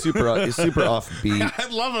 Yeah, he's like super offbeat. I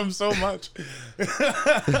love him so much.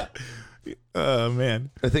 Oh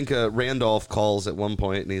man! I think Randolph calls at one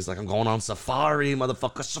point, and he's like, "I'm going on safari,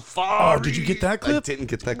 motherfucker, safari." Oh, did you get that clip? I didn't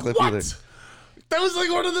get that clip What? either. That was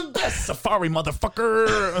like one of the best. Safari,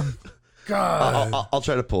 motherfucker. God. I'll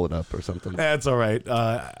try to pull it up or something. That's all right.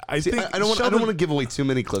 I think I don't want to give away too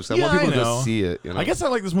many clips. I want Yeah, people to I go know. see it. You know? I guess I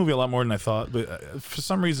like this movie a lot more than I thought, but for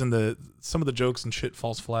some reason, some of the jokes and shit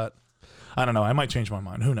falls flat. I don't know. I might change my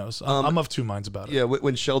mind. Who knows? I'm of two minds about it. Yeah,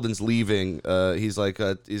 when Sheldon's leaving, he's like,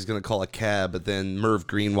 he's gonna call a cab, but then Merv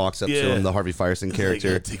Green walks up to Yeah. him, the Harvey Firestein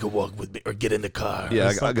character. Take a walk with me or get in the car.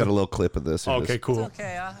 Yeah, I got a little clip of this. Here it Okay, is. cool.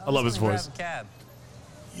 Okay, I love his voice. Grab a cab.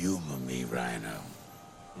 Humor me, Rhino.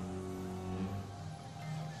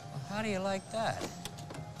 Well, how do you like that?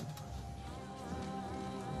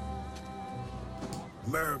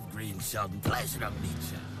 Merv Green, Sheldon. Pleasure to meet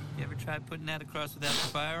you. You ever tried putting that across without the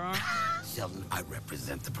firearm? Sheldon, I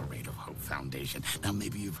represent the Parade of Hope Foundation. Now,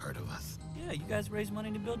 maybe you've heard of us. Yeah, you guys raise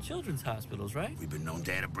money to build children's hospitals, right? We've been known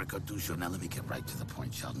to add a brick or two. So now let me get right to the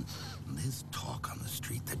point, Sheldon. There's talk on the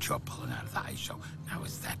street that you're pulling out of the ice show. Now,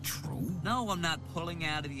 is that true? No, I'm not pulling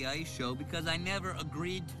out of the ice show because I never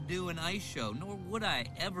agreed to do an ice show, nor would I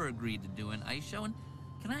ever agree to do an ice show. And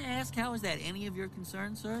can I ask, how is that any of your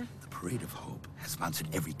concern, sir? The Parade of Hope has sponsored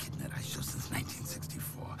every Kidnet ice show since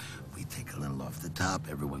 1964. We take a little off the top,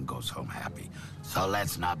 everyone goes home happy. So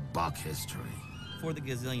let's not buck history. For the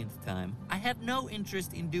gazillionth time, I have no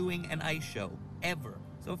interest in doing an ice show, ever.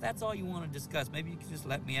 So if that's all you want to discuss, maybe you can just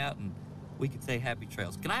let me out and we could say happy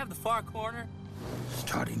trails. Can I have the far corner?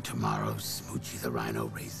 Starting tomorrow, Smoochie the Rhino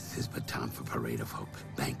raises his baton for Parade of Hope.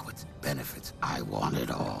 Banquets, benefits, I want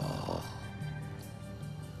it all.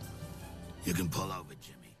 You can pull over,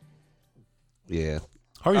 Jimmy. Yeah,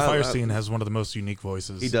 Harvey Firestein has one of the most unique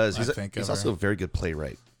voices. he does. I think He's ever. also a very good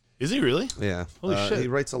playwright. Is he really? Yeah, Holy shit. He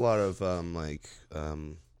writes a lot of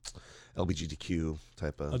LGBTQ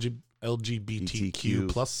type of. LGBTQ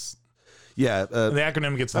plus. Yeah, The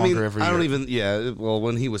acronym gets I longer mean, every I year. don't even. Yeah, well,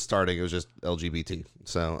 when he was starting, it was just LGBT.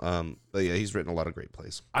 So, but yeah, he's written a lot of great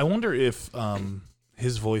plays. I wonder if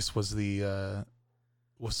his voice was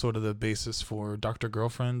was sort of the basis for Dr.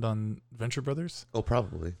 Girlfriend on Venture Brothers. Oh,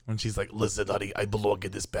 probably. When she's like, "Listen, honey, I belong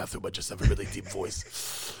in this bathroom. I just have a really deep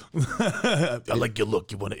voice. I like your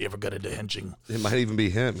look. You want to ever get into henching?" It might even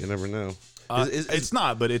be him. You never know. It's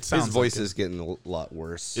not, but it sounds. His voice like is getting a lot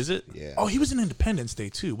worse. Is it? Yeah. Oh, he was in Independence Day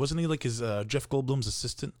too, wasn't he? Like his Jeff Goldblum's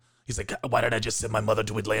assistant. He's like, "Why did I just send my mother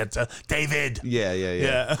to Atlanta, David?"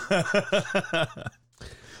 Yeah.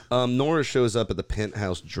 Nora shows up at the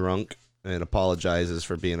penthouse drunk and apologizes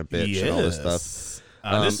for being a bitch and all this stuff.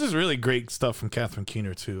 This is really great stuff from Catherine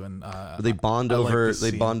Keener too, and They bond I like over. this They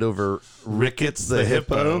scene. bond over Ricketts the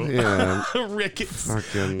hippo. Yeah. Ricketts.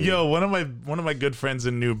 Fucking- Yo, one of my good friends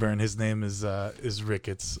in New Bern. His name is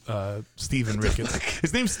Ricketts. Stephen Ricketts.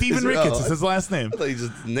 His name's Stephen Is it- Ricketts. oh, It's his last name. I thought his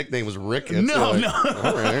nickname was Ricketts. No, You're no. like,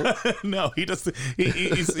 all right. No, he just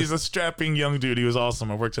he's a strapping young dude. He was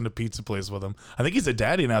awesome. I worked in a pizza place with him. I think he's a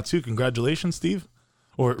daddy now too. Congratulations, Steve,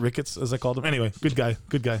 or Ricketts as I called him. Anyway, good guy.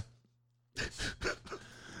 Good guy.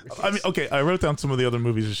 I mean, okay. I wrote down some of the other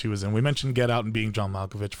movies that she was in. We mentioned Get Out and Being John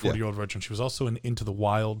Malkovich, 40-Year-Old Virgin. She was also in Into the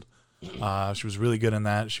Wild. She was really good in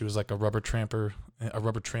that. She was like a rubber tramp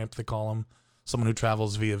they call them. Someone who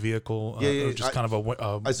travels via vehicle, or just kind of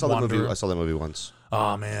a I saw that movie. wanderer. I saw that movie once.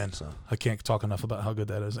 Oh man, I can't talk enough about how good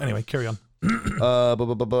that is. Anyway, carry on.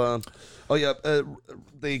 Oh yeah,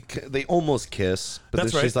 they almost kiss, but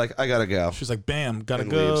That's then she's right. like, I gotta go. She's like, "Bam, gotta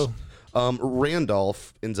and go." leaves.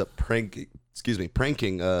 Randolph ends up pranking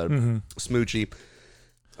Smoochie.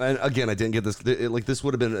 And again, I didn't get this. This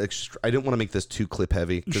would have been. I didn't want to make this too clip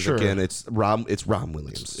heavy because Sure. again, it's Ron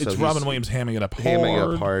Williams. It's So Robin he's Williams hamming it up hard.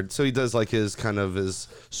 hamming up hard. So he does like his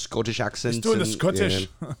Scottish accent. He's doing the Scottish.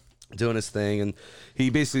 doing his thing, and he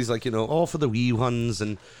basically is like, all for the wee ones,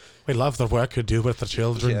 and We love the work you do with the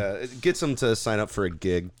children. yeah, it gets him to sign up for a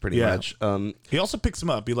gig pretty Yeah. much. He also picks him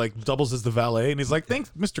up. He like doubles as the valet, and he's like, "Thanks,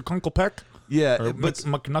 Mr. Kunklepeck." Yeah, Or but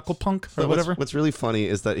McKnucklepunk or But whatever. What's really funny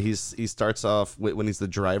is that he starts off when he's the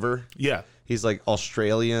driver. Yeah. He's like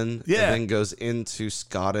Australian, Yeah. and then goes into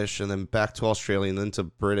Scottish, and then back to Australian, then to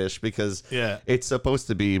British, because Yeah. it's supposed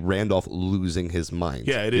to be Randolph losing his mind.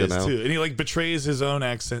 Yeah, it you is know? too. And he like betrays his own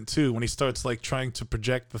accent too when he starts like trying to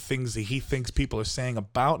project the things that he thinks people are saying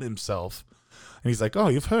about himself. And he's like, "Oh,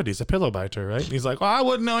 you've heard he's a pillow biter, right?" And he's like, "Well, I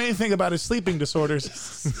wouldn't know anything about his sleeping disorders."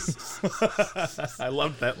 I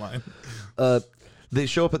loved that line. They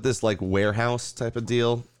show up at this like warehouse type of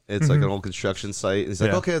deal. It's like an old construction site. And he's like,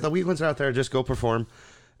 Yeah. "Okay, the wee ones are out there. Just go perform."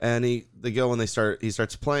 And they go and he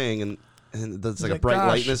starts playing, and and there's like He's a like, bright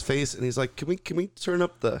light "Gosh." in his face, and he's like, "Can we turn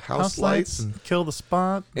up the house lights lights?" and kill the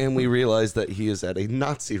spot. And we realize that he is at a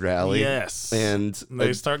Nazi rally. Yes. And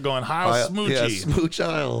They start going, Heil Smoochie. Yeah, Smooch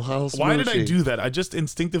Isle. Heil Smoochie. Why did I do that? I just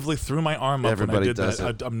instinctively threw my arm up Everybody when I did does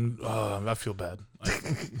that. it. I feel bad.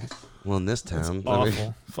 Well, in this town.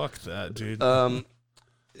 Awful. Fuck that, dude.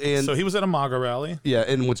 And So he was at a MAGA rally. yeah,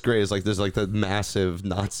 and what's great is like there's like the massive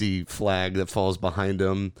Nazi flag that falls behind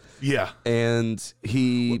him, Yeah. and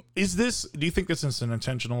he Is this? Do you think this is an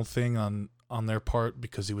intentional thing on their part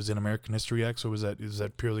because he was in American History X, or is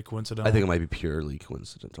that purely coincidental? I think it might be purely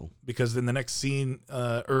coincidental. Because in the next scene,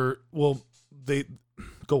 they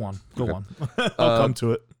go on. I'll come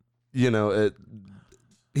to it. You know,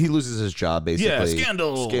 he loses his job basically. Yeah,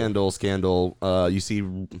 scandal. You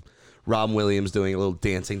see Robin Williams doing a little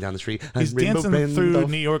dancing down the street. He's Rainbow dancing through Randolph.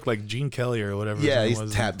 New York like Gene Kelly or whatever. Yeah, his he's name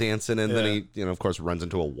was. tap dancing, and then Yeah. he, you know, of course, runs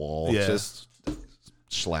into a wall. Yeah. Just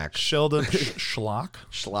schlack. Sheldon Schlock.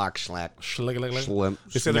 Schlack. Schlim.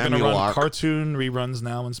 They say they're going to run cartoon reruns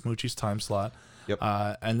now in Smoochie's time slot. Yep.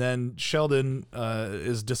 And then Sheldon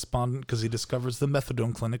is despondent because he discovers the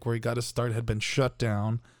methadone clinic where he got his start had been shut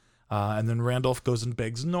down. And then Randolph goes and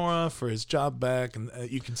begs Nora for his job back, and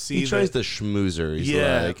you can see He tries that, to schmoozer. He's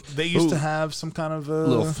like, they used to "Ooh, have some kind of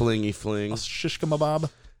little flingy fling. a shish kebab.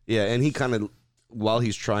 Yeah, and he kind of, while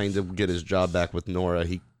he's trying to get his job back with Nora,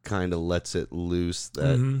 he kind of lets it loose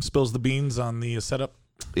that, Spills the beans on the setup.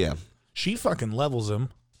 yeah. She fucking levels him.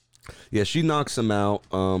 Yeah, she knocks him out.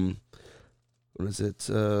 What is it?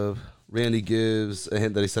 Randy gives a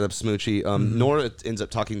hint that he set up Smoochie. Nora ends up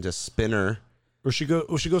talking to Spinner. Or she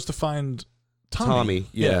goes to find Tommy,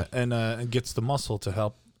 yeah. and gets the muscle to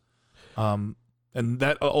help. And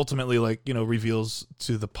that ultimately, reveals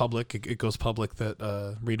to the public. It goes public that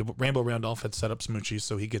Rainbow Randolph had set up Smoochie,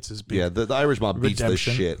 so he gets his big The Irish mob beats the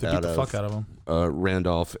redemption. shit They beat out the of fuck out of him.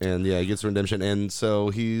 Randolph, and yeah, he gets redemption. And so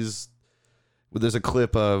there's a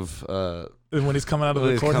clip of And when he's coming out of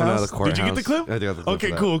when the he's coming out of courthouse, the did you get the courthouse. clip? I got the clip Okay,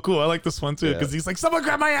 for that. cool. I like this one too Yeah. because he's like, "Someone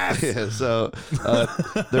grab my ass." Yeah, so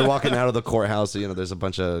they're walking out of the courthouse. You know, there's a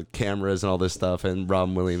bunch of cameras and all this stuff, and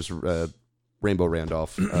Robin Williams, Rainbow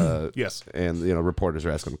Randolph, Yes. and you know, reporters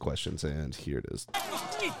are asking him questions, and here it is.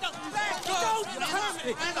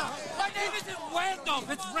 My name isn't Randolph,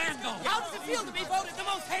 it's Randall. How does it feel to be voted the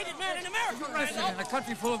most hated man in America, Listen, in a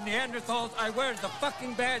country full of Neanderthals, I wear the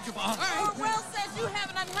fucking badge of honor. Orwell says you have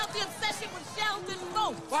an unhealthy obsession with Sheldon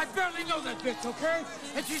Boat. Well, I barely know that bitch, okay?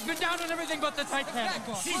 And she's been down on everything but the Titanic.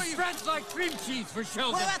 She's friends like cream cheese for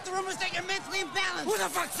Sheldon. What about the rumors that you're mentally imbalanced? Who the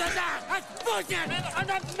fuck said that? That's bullshit! I'm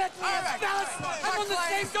not mentally imbalanced. I'm on the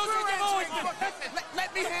same dosage I've always been. Let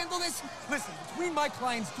me handle this. Listen, between my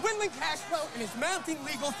client's dwindling cash flow and his mounting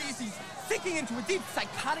legal fees, he's sinking into a deep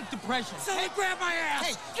psychotic depression. Hey, grab my ass!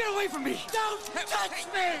 Hey. Get away from me! Don't touch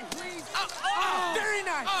me! Please. Oh, very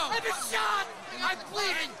nice. I've been shot! I'm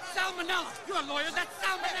bleeding! Salmonella! You're a lawyer, that's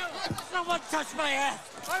salmonella! Someone touch my ass!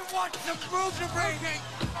 I want some room to breathe!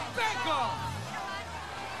 Back off!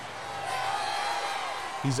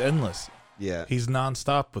 He's endless. Yeah, He's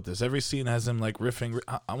nonstop with this. Every scene has him like riffing.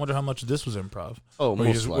 I wonder how much this was improv. Oh, where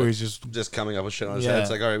he's most just just coming up with shit on his Yeah. head. It's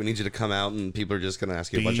like, all right, we need you to come out, and people are just gonna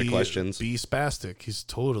ask you a bunch of questions. Be spastic. He's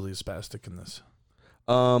totally spastic in this.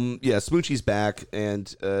 Yeah, Smoochie's back,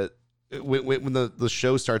 and when the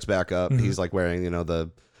show starts back up, he's like wearing, you know, the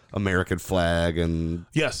American flag and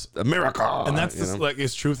Yes. America, And that's you the, know? like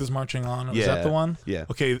His Truth is Marching On. Is that Yeah. the one? Yeah.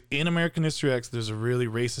 Okay, in American History X, there's a really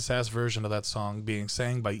racist ass version of that song being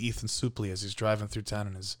sang by Ethan Suplee as he's driving through town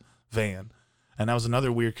in his van. And that was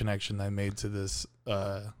another weird connection I made to this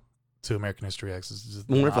to American History X. Is just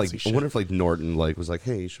I wonder Nazi if shit. like Norton was like,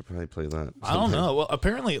 hey, you should probably play that. I don't know. Well,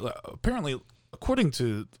 apparently, according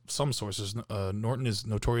to some sources, Norton is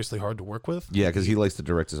notoriously hard to work with. Yeah, because he likes to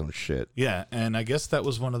direct his own shit. Yeah, and I guess that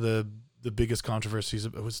was one of the biggest controversies.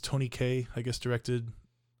 It was Tony Kaye, I guess, directed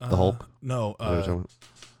The Hulk? No, What are you talking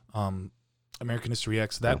about? American History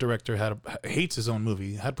X. That director hates his own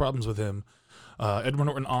movie. Had problems with him. Edward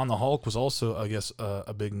Norton on the Hulk was also, I guess,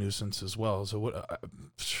 a big nuisance as well. So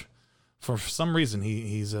for some reason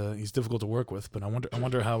he's difficult to work with. But I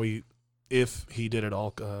wonder how if he did at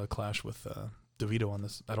all clash with DeVito on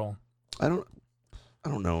this at all. I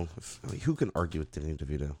don't know. Who can argue with Danny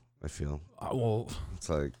DeVito? I feel Well, it's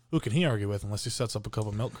like who can he argue with unless he sets up a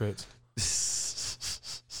couple milk crates?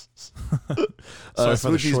 Sorry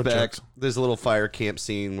for the Smoochie's short back. jokes. There's a little fire camp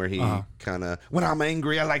scene where he kind of, when I'm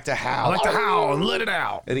angry, I like to howl. I like to howl and let it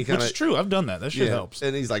out. And he Which kinda- is true. I've done that. That shit helps.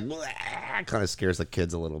 And he's like, kind of scares the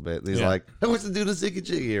kids a little bit. And he's Yeah. like, who wants to do the ziggy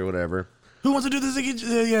jiggy or whatever? Who wants to do the ziggy?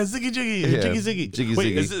 Ziggy jiggy, Yeah, jiggy ziggy. jiggy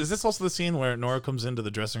Wait, ziggy. is this also the scene where Nora comes into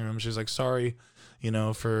the dressing room? She's like, "Sorry, you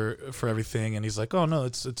know, for everything. And he's like, oh no,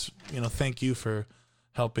 it's you know, thank you for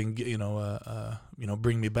helping, you know,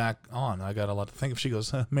 bring me back on. I got a lot to thank. She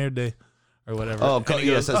goes, Merde, or whatever. Oh, and he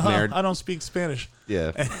yeah, goes, it says Merde. I don't speak Spanish.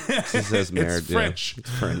 Yeah, she says Merde. It's French. Yeah, it's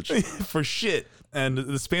French for shit. And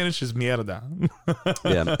the Spanish is mierda.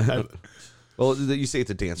 Yeah. Well, you say it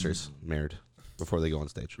to dancers, Merde, before they go on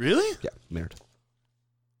stage. Really? Yeah, Merde.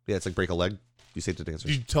 Yeah, it's like break a leg. You say it to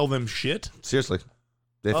dancers. You tell them shit? Seriously.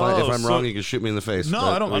 If I'm wrong, you can shoot me in the face. No,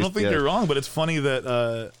 I don't think yeah. you're wrong, but it's funny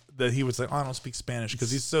that that he would say, oh, I don't speak Spanish,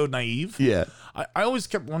 because he's so naive. Yeah. I always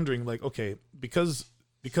kept wondering, like, okay, because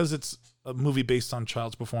it's a movie based on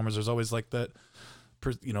child's performers, there's always like that,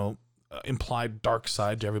 you know, implied dark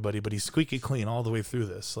side to everybody, but he's squeaky clean all the way through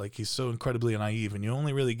this. Like, he's so incredibly naive, and you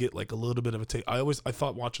only really get like a little bit of a take. I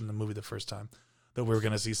thought watching the movie the first time that we were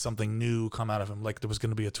going to see something new come out of him. Like there was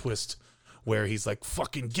going to be a twist where he's like,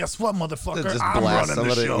 fucking guess what, motherfucker? Just I'm blast running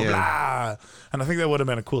the somebody, show. yeah. Blah. And I think that would have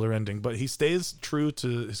been a cooler ending, but he stays true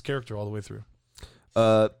to his character all the way through.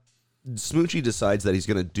 Smoochie decides that he's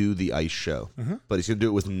going to do the ice show, but he's going to do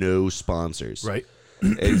it with no sponsors. Right.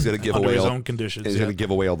 And he's going to give Under away his all own conditions. and he's going to give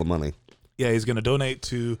away all the money. Yeah, he's going to donate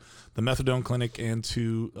to the methadone clinic and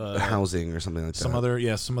to housing or something like that. Some other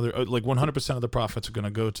like 100% of the profits are going to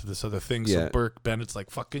go to this other thing. Yeah. So Burke Bennett's like,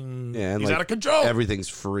 fucking, and he's like, out of control. Everything's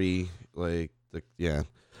free. Like,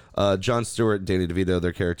 Jon Stewart, Danny DeVito,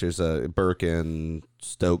 their characters, Burke and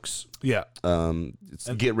Stokes. Yeah.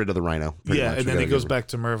 Get rid of the rhino. Yeah, much. and then he goes back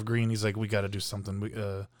to Merv Green. He's like, we got to do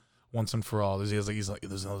something once and for all. He's like,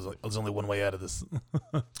 there's only one way out of this.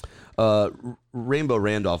 Rainbow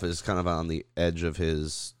Randolph is kind of on the edge of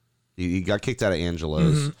his. He got kicked out of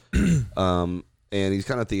Angelo's, and he's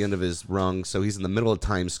kind of at the end of his rung. So he's in the middle of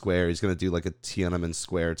Times Square. He's going to do like a Tiananmen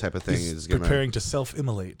Square type of thing. He's gonna, preparing to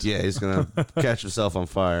self-immolate. Yeah, he's going to catch himself on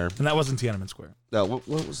fire. And that wasn't Tiananmen Square. No, what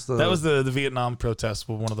was the? That was the Vietnam protest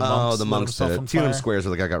with one of the monks. Oh, the monks did it. on fire. Tiananmen Square is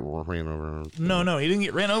where the guy got ran over. No, he didn't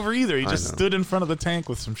get ran over either. He just know. stood in front of the tank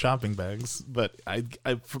with some shopping bags. But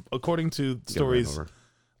according to stories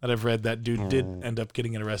that I've read, that dude did end up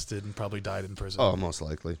getting arrested and probably died in prison. Oh, most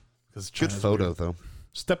likely. Good China's photo weird. though.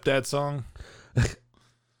 Stepdad song.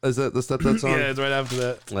 Is that the Stepdad song? Yeah, it's right after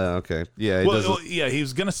that. Okay. Yeah. He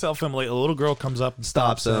was gonna self-immolate. A little girl comes up and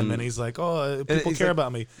stops him, and he's like, "Oh, people care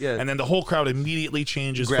about me." Yeah. And then the whole crowd immediately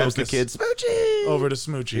changes Grabs the focus kid, Smoochie, over to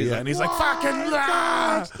Smoochie. He's And he's like, "Fucking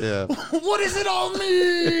yeah. what does it all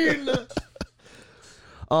mean?"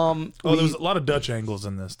 There was a lot of Dutch angles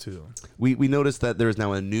in this too. We noticed that there is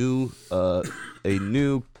now a new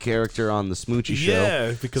character on the Smoochie show.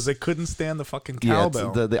 Yeah, because they couldn't stand the fucking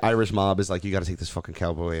cowbell. Yeah, the Irish mob is like, you got to take this fucking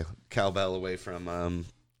cowbell away from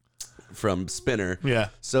Spinner. Yeah.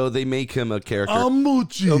 So they make him a character.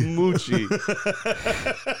 Moochie. A Moochie.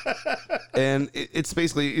 And it's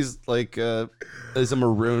basically, he's like, he's a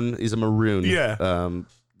maroon. Yeah.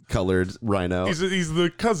 Colored rhino. He's the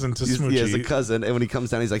cousin to Smoochie. Yeah, he's a cousin. And when he comes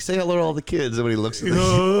down, he's like, say hello to all the kids. And when he looks at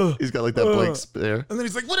he's got like that blank stare. And then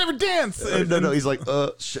he's like, whatever, dance. No, he's like,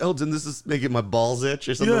 Sheldon, this is making my balls itch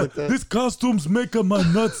or something like that. This costume's making my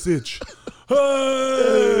nuts itch.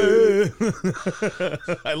 Hey!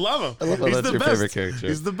 I love him. I love how He's that's the your best. favorite character.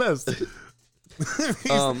 He's the best.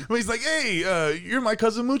 He's like, hey, you're my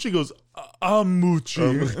cousin Moochie. He goes, I'm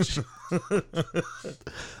Moochie.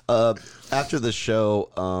 After the show,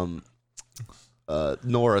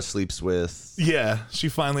 Nora sleeps with. Yeah, she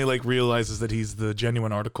finally like realizes that he's the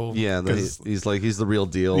genuine article. Yeah, he's the real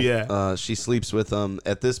deal. Yeah. She sleeps with him.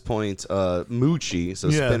 At this point, Moochie, so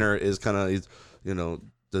Spinner is kind of,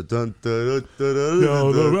 around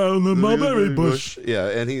the mulberry bush. Yeah,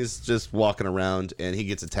 and he's just walking around, and he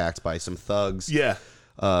gets attacked by some thugs. Yeah.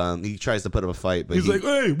 He tries to put up a fight, but he's like,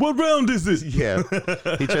 "Hey, what round is this?" Yeah,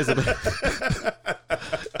 he tries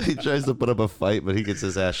to put up a fight, but he gets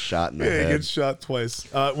his ass shot in the head. He gets shot twice.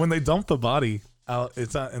 When they dump the body out,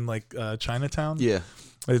 it's out in like Chinatown. Yeah,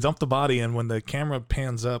 they dump the body, and when the camera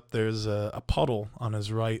pans up, there's a puddle on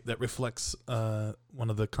his right that reflects one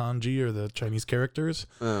of the kanji or the Chinese characters,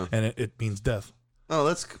 and it means death. Oh,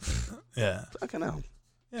 that's fucking hell.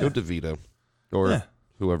 Yeah. Go DeVito or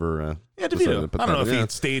whoever. DeVito. I don't know if he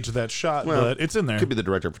staged that shot, but it's in there. Could be the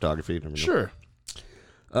director of photography. Sure.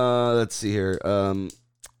 Let's see here.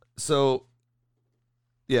 So,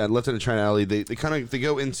 yeah, Lieutenant China Alley. They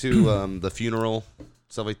go into the funeral,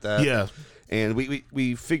 stuff like that. Yeah. And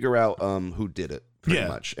we figure out who did it pretty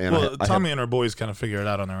much. And Tommy and her boys kind of figure it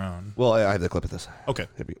out on their own. Well, I have the clip of this. Okay.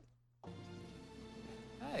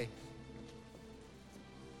 Hey.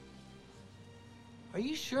 Are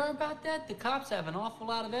you sure about that? The cops have an awful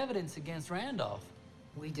lot of evidence against Randolph.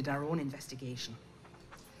 We did our own investigation.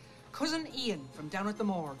 Cousin Ian from down at the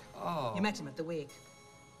morgue. Oh. You met him at the wake.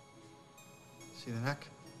 See the neck?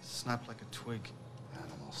 Snapped like a twig.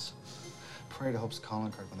 Animals. Pray to Hope's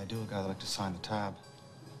calling card when they do a guy like to sign the tab.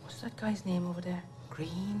 What's that guy's name over there?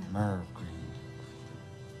 Green? Merv Green.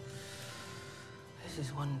 This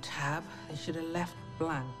is one tab. They should have left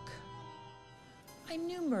blank. I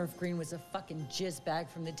knew Merv Green was a fucking jizz bag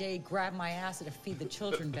from the day he grabbed my ass at a Feed the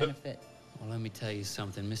Children benefit. Well, let me tell you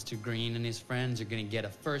something. Mr. Green and his friends are gonna get a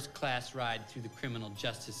first-class ride through the criminal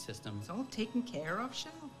justice system. It's all taken care of,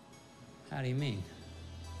 Shell. How do you mean?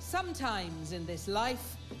 Sometimes in this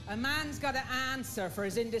life, a man's got to answer for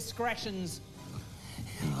his indiscretions.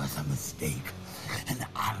 It was a mistake. An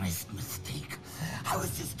honest mistake. I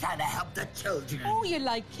was just trying to help the children. Oh, you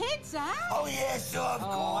like kids, huh? Oh, yes, of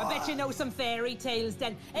course. Oh, I bet you know some fairy tales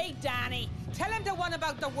then. Hey, Danny, tell him the one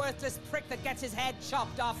about the worthless prick that gets his head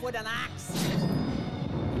chopped off with an axe.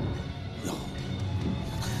 No.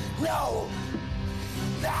 No!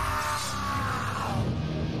 No!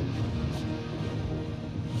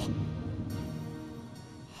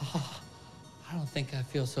 I don't think I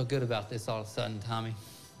feel so good about this all of a sudden, Tommy.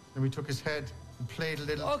 Then we took his head and played a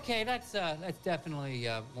little. Okay, that's definitely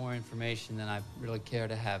more information than I really care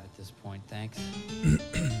to have at this point. Thanks.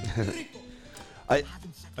 I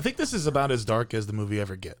think this is about as dark as the movie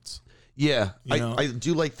ever gets. Yeah, You know? I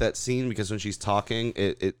do like that scene because when she's talking,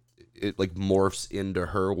 it like morphs into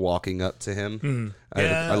her walking up to him.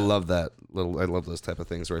 Yeah. I love that I love those type of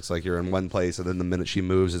things where it's like you're in one place and then the minute she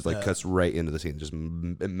moves, it's like cuts right into the scene, just it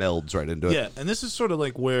melds right into it. Yeah, and this is sort of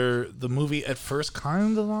like where the movie at first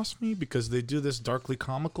kind of lost me because they do this darkly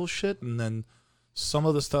comical shit, and then some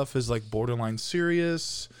of the stuff is like borderline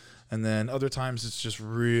serious, and then other times it's just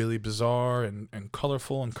really bizarre and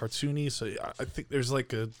colorful and cartoony. So I think there's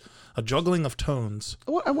like a juggling of tones.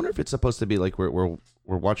 I wonder if it's supposed to be like we're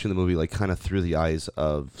watching the movie like kind of through the eyes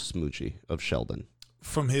of Smoochie, of Sheldon.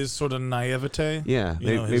 From his sort of naivete. Yeah,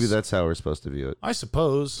 maybe that's how we're supposed to view it. I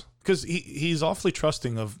suppose. Because he's awfully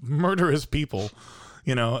trusting of murderous people,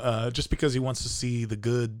 just because he wants to see the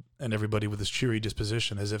good and everybody with his cheery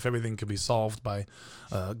disposition, as if everything could be solved by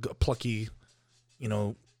plucky,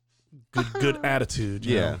 good attitude.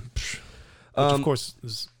 You know? Which, of course,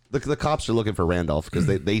 is... The cops are looking for Randolph because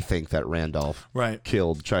they think that Randolph tried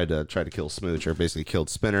to kill Smooch, or basically killed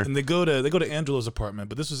Spinner. And they go to Angelo's apartment,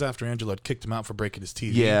 but this was after Angelo had kicked him out for breaking his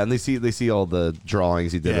TV. Yeah, and they see all the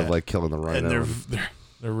drawings he did of like killing the rhino. And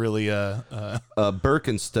they're really Burke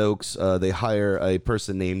and Stokes, they hire a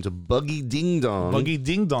person named Buggy Ding Dong. Buggy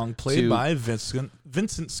Ding Dong, played by Vincent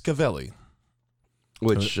Scavelli.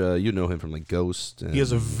 Which you know him from like Ghost. He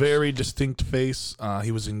has a very distinct face.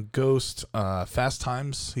 He was in Ghost, Fast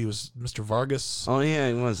Times. He was Mr. Vargas. Oh yeah,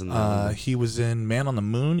 he was in that. He was in Man on the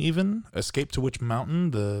Moon, even Escape to Witch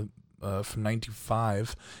Mountain, from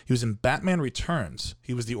 '95. He was in Batman Returns.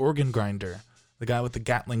 He was the organ grinder, the guy with the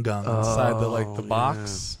Gatling gun inside the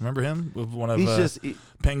box. Yeah. Remember him? One of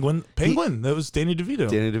Penguin. That was Danny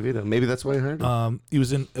DeVito. Maybe that's why I heard him. He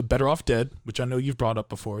was in Better Off Dead, which I know you've brought up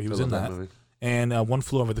before. He was in that movie. And One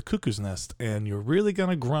Flew Over the Cuckoo's Nest, and you're really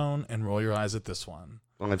gonna groan and roll your eyes at this one.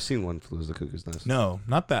 Well, I've seen One Flew Over the Cuckoo's Nest. No,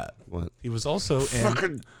 not that. What? He was also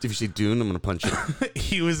in... If you see Dune, I'm gonna punch you.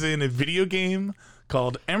 He was in a video game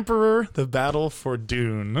called Emperor: The Battle for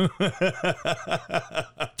Dune,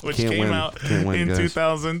 which came out in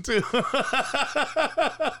 2002.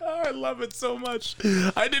 I love it so much.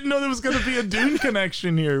 I didn't know there was going to be a Dune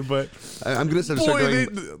connection here, but I'm going to start going.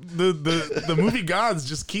 The movie gods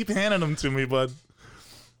just keep handing them to me, bud.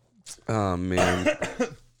 Oh man.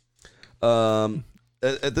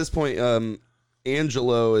 At this point,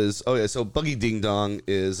 Angelo is so Buggy Ding Dong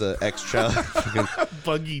is ex-child.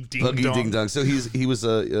 Buggy Ding Dong. So he was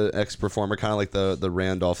a ex-performer, kind of like the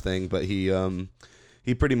Randolph thing, but he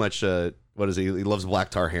pretty much what is he? He loves black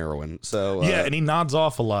tar heroin. So yeah, and he nods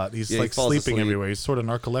off a lot. He's like he sleeping everywhere. He's sort of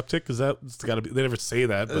narcoleptic. Is that it's got to be? They never say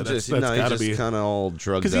that, but that's got to be kind of all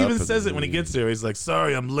drugged up. Because he even says it when he gets there. He's like,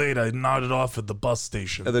 "Sorry, I'm late. I nodded off at the bus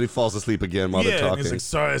station." And then he falls asleep again while they're talking. And he's like,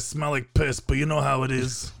 "Sorry, I smell like piss, but you know how it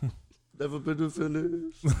is." Never been to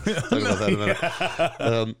finish. Talk about that in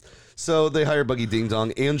a minute. So they hire Buggy Ding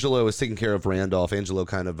Dong. Angelo is taking care of Randolph. Angelo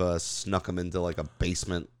kind of snuck him into like a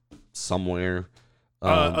basement somewhere.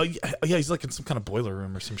 Yeah, he's like in some kind of boiler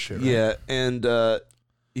room or some shit. Right? Yeah, and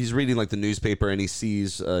he's reading like the newspaper, and he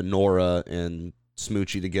sees Nora and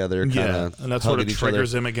Smoochie together. And that's what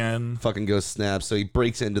triggers him again. Fucking goes snap. So he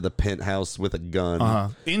breaks into the penthouse with a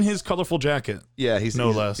gun in his colorful jacket. Yeah, he's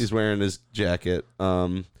less. He's wearing his jacket.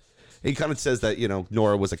 He kind of says that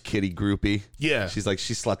Nora was a kitty groupie. Yeah, she's like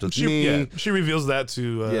she slept with me. Yeah, she reveals that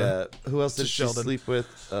to Who else did she Sheldon. sleep with?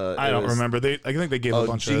 I don't remember. I think they gave a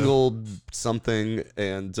bunch jingled something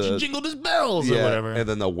and she jingled his bells or whatever. And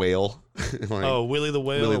then the whale. Like, Willie the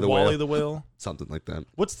whale, Wally the whale, something like that.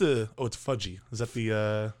 What's the? Oh, it's Fudgy. Is that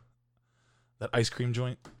the that ice cream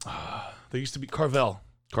joint? There used to be Carvel.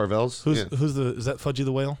 Carvel's. Who's the? Is that Fudgy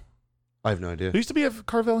the whale? I have no idea. There used to be a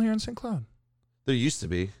Carvel here in St. Cloud. There used to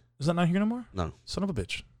be. Is that not here no more? No. Son of a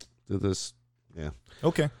bitch. This. Yeah.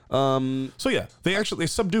 Okay. So yeah, they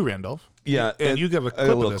subdue Randolph. Yeah, and you have a clip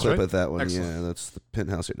little of this, clip right? of that one. Excellent. Yeah, that's the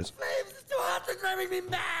penthouse. Here it is. It's too hot. It's driving me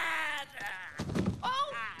mad. Oh.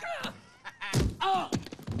 Oh.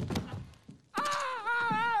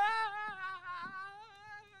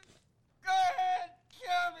 Go ahead,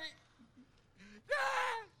 kill me.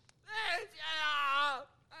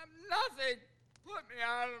 I'm nothing. Put me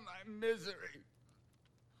out of my misery.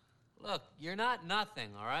 Look, you're not nothing,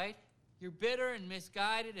 all right? You're bitter and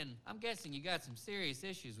misguided, and I'm guessing you got some serious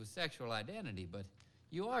issues with sexual identity, but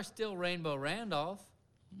you are still Rainbow Randolph.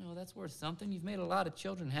 You know, that's worth something. You've made a lot of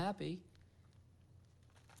children happy.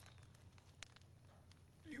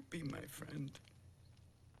 You be my friend.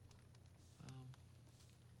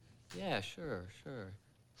 Yeah, sure.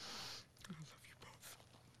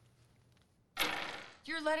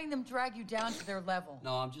 You're letting them drag you down to their level.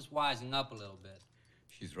 No, I'm just wising up a little bit.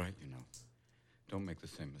 She's right, Don't make the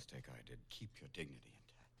same mistake I did. Keep your dignity intact.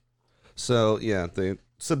 So yeah, they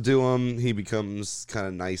subdue him. He becomes kind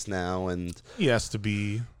of nice now, and he has to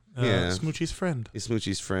be Smoochie's friend. He's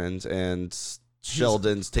Smoochie's friend, and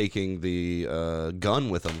Sheldon's taking the gun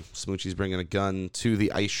with him. Smoochie's bringing a gun to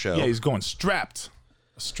the ice show. Yeah, he's going strapped.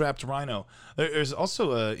 A strapped rhino. There's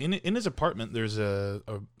also in his apartment. There's a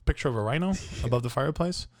picture of a rhino above the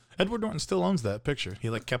fireplace. Edward Norton still owns that picture.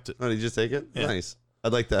 He kept it. Oh, did you just take it? Yeah. Nice. I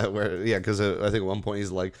like that. Because I think at one point he's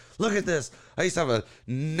like, "Look at this! I used to have a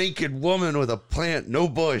naked woman with a plant, no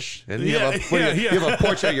bush, and you have a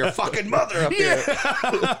portrait of your fucking mother up there."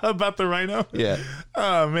 About the rhino. Yeah.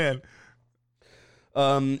 Oh man.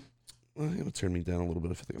 I'm gonna turn me down a little bit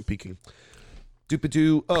if I think I'm peeking.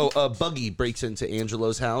 Doop-a-doo. Buggy breaks into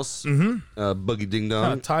Angelo's house. Mm-hmm. Buggy Ding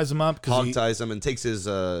Dong ties him up. Hog ties him and takes his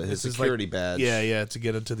security badge. Yeah, to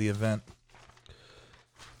get into the event.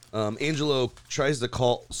 Angelo tries to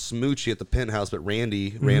call Smoochie at the penthouse, but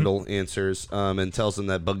Randall answers and tells him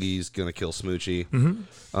that Buggy's gonna kill Smoochie.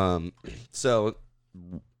 So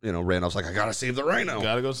Randolph's like, "I gotta save the rhino.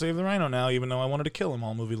 Gotta go save the rhino now," even though I wanted to kill him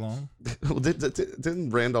all movie long. Didn't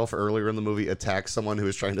Randolph earlier in the movie attack someone who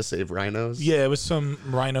was trying to save rhinos? Yeah, it was some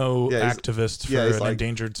rhino activist for an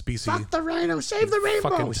endangered species. Fuck the rhino, save the rainbow,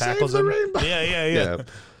 fucking save tackles the him. rainbow. Yeah.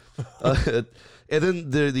 And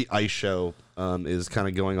then the ice show is kind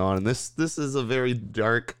of going on, and this is a very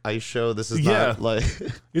dark ice show. This is not like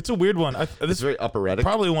it's a weird one. It's very operatic.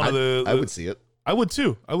 Probably one of the I would see it. I would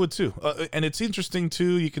too. And it's interesting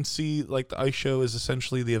too. You can see the ice show is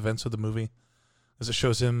essentially the events of the movie, as it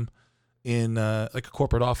shows him in a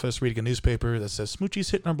corporate office reading a newspaper that says Smoochie's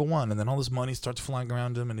hit #1, and then all this money starts flying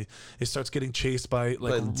around him, and he starts getting chased by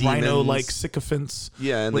rhino sycophants.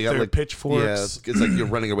 Yeah, and with they got their pitchforks. Yeah, it's like you're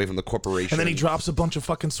running away from the corporation. And then he drops a bunch of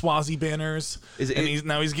fucking Swazi banners, he's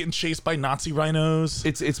getting chased by Nazi rhinos.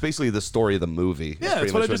 It's basically the story of the movie. Yeah,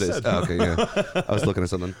 that's what I just said. Oh, okay, yeah. I was looking at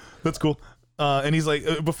something. That's cool. And he's like,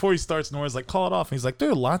 before he starts, Nora's like, "Call it off." And he's like,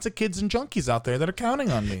 "There are lots of kids and junkies out there that are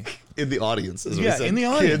counting on me." In the audience, as yeah, in the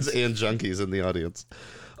audience, kids and junkies in the audience.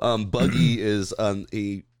 Buggy is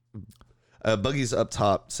Buggy's up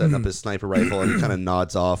top setting up his sniper rifle, and he kind of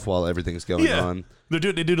nods off while everything's going on. They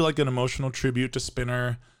do like an emotional tribute to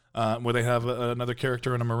Spinner, where they have another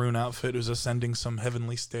character in a maroon outfit who's ascending some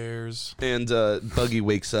heavenly stairs. And Buggy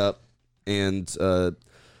wakes up, and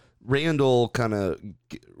Randolph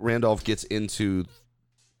gets into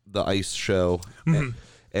the ice show,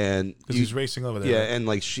 and he's racing over there. Yeah, right? and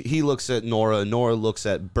he looks at Nora. Nora looks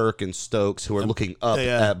at Burke and Stokes, who are looking up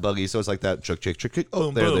at Buggy. So it's like that. Chick. Oh,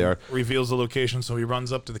 boom, there boom. they are. Reveals the location, so he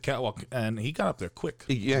runs up to the catwalk, and he got up there quick.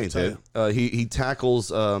 Yeah, he did. He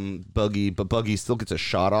tackles Buggy, but Buggy still gets a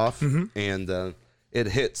shot off, and it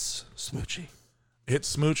hits Smoochie. Hits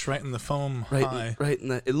Smooch right in the foam eye. Right in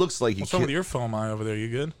the. It looks like What's wrong with your foam eye over there? You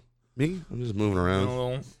good? Me? I'm just moving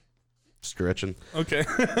around, stretching. Okay.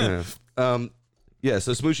 Yeah.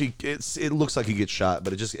 So Smoochie, it looks like he gets shot,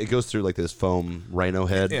 but it goes through like this foam rhino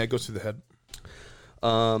head. Yeah, it goes through the head.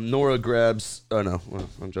 Nora grabs. Oh no,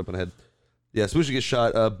 I'm jumping ahead. Yeah, Smoochie gets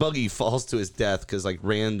shot. Buggy falls to his death because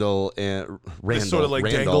Randall they sort of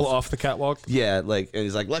dangle off the catwalk. Yeah, and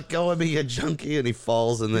he's like, "Let go of me, you junkie!" And he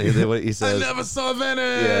falls, and then what he says, "I never saw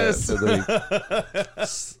Venice." Yeah. So then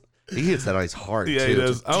He hits that ice hard. Yeah, too. he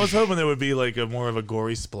does. I was hoping there would be like a more of a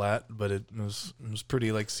gory splat, but it was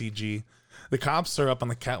pretty like CG. The cops are up on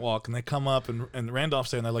the catwalk and they come up and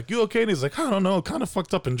Randolph's there and they're like, "You okay?" And he's like, "I don't know, kind of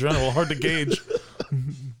fucked up in general, hard to gauge."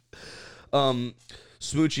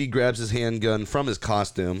 Smoochie grabs his handgun from his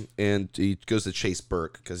costume and he goes to chase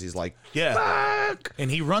Burke because he's like, "Fuck!" And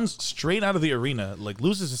he runs straight out of the arena, like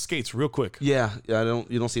loses his skates real quick. Yeah,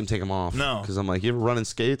 you don't see him take them off. No, because I'm like, you ever running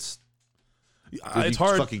skates? It's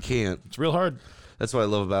hard. Fucking can't. It's real hard. That's what I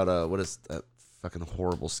love about what is that fucking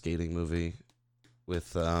horrible skating movie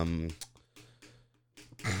with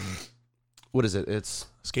what is it? It's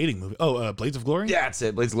skating movie. Oh, Blades of Glory. Yeah, that's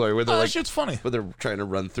it. Blades of Glory. Where they're like, shit's funny. Where they're trying to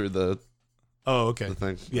run through the. Oh, okay. The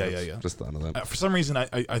thing. Yeah. Just thought of that. For some reason,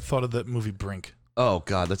 I thought of that movie Brink. Oh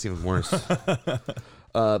God, that's even worse.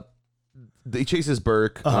 They chases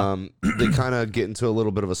Burke. They kind of get into a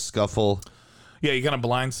little bit of a scuffle. Yeah, he kind of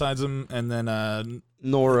blindsides him, and then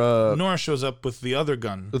Nora shows up with the other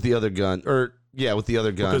gun. With the other gun, with the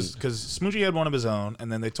other gun. Because Smoochie had one of his own,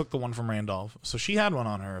 and then they took the one from Randolph. So she had one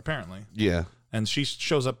on her, apparently. Yeah. And she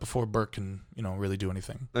shows up before Burke can, really do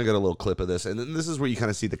anything. I got a little clip of this, and then this is where you kind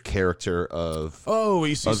of see the character of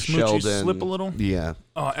you see Smoochie Sheldon slip a little? Yeah.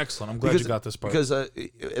 Oh, excellent. I'm glad you got this part. Because at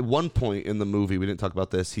one point in the movie, we didn't talk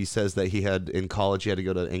about this, he says that in college, he had to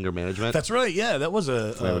go to anger management. That's right. Yeah, that was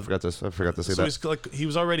I forgot to say that. So he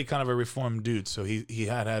was already kind of a reformed dude, so he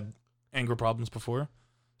had anger problems before.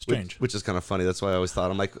 Strange. Which is kind of funny. That's why I always thought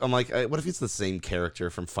I'm like, what if it's the same character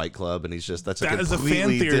from Fight Club and he's just that's that a is a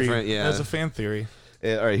completely fan theory. different. Yeah, that's a fan theory.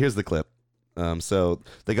 All right, here's the clip. So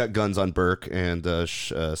they got guns on Burke, and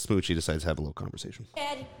Smoochie decides to have a little conversation.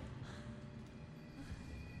 Ed.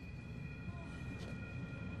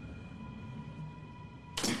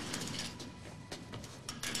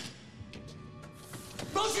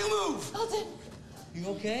 Don't you move! Sheldon. You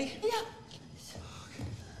okay? Yeah.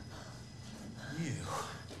 You.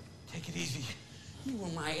 Take it easy. You were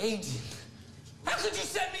my agent. How could you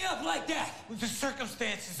set me up like that? It was the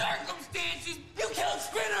circumstances. Circumstances? You killed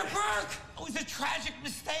Skinner, Burke! It was a tragic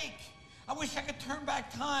mistake. I wish I could turn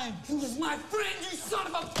back time. He was my friend, you son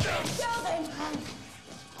of a bitch! Sheldon!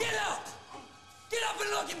 Get up! Get up and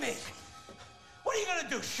look at me! What are you gonna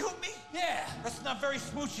do, shoot me? Yeah. That's not very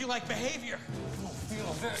Smoochie-like behavior. I don't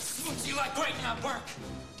feel very Smoochie-like right now, Burke.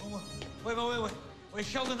 Wait,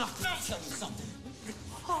 Sheldon, no. I'll tell you something.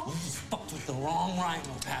 You just fucked with the wrong rhino,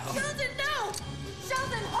 pal. Sheldon, no!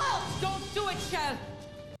 Sheldon, halt! Don't do it, Shell!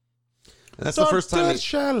 And that's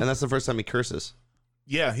the first time he curses.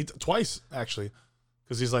 Yeah, twice actually,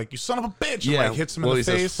 because he's like, "You son of a bitch!" Yeah, and like hits him in the he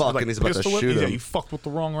face. says, "Fuck," and he's about to shoot him. Yeah, you fucked with the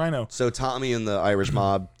wrong rhino. So Tommy and the Irish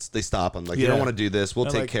mob, they stop him. Like, you don't want to do this. We'll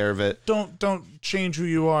take care of it. Don't change who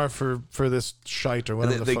you are for this shite or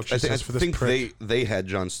whatever the fuck she says for this prick. I think they had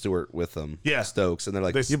Jon Stewart with them. Yeah, Stokes, and they're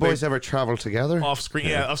like, "You boys ever travel together?" Off screen,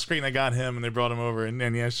 yeah, off screen. They got him and they brought him over, and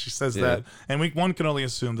yeah, she says that, and one can only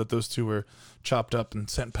assume that those two were chopped up and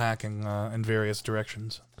sent packing in various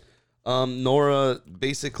directions. Nora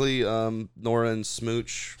and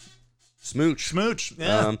Smooch.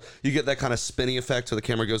 Yeah. You get that kind of spinning effect, so the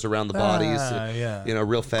camera goes around the bodies. Yeah.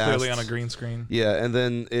 Real fast. Clearly on a green screen. Yeah, and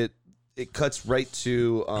then it cuts right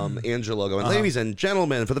to Angelo going, "Ladies and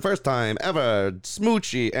gentlemen, for the first time ever,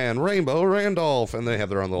 Smoochie and Rainbow Randolph," and they have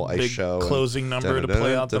their own little ice show. Closing number to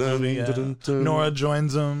play out the movie. Yeah. Nora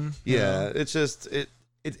joins them. Yeah, it's just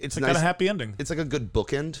It's nice. Got a happy ending. It's like a good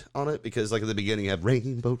bookend on it because, like, at the beginning you have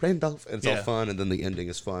Rainbow Randolph and it's all fun, and then the ending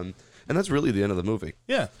is fun, and that's really the end of the movie.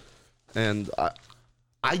 Yeah, and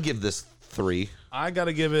I give this 3. I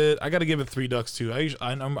gotta give it 3 ducks too.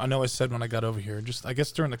 I know I said when I got over here, just I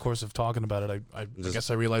guess during the course of talking about it, I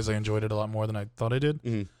guess I realized I enjoyed it a lot more than I thought I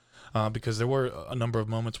did, because there were a number of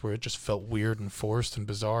moments where it just felt weird and forced and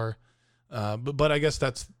bizarre, but I guess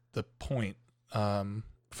that's the point.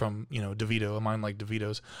 From DeVito, a mind like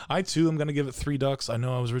DeVito's. I too am going to give it 3 ducks. I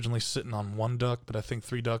know I was originally sitting on 1 duck, but I think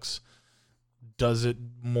 3 ducks does it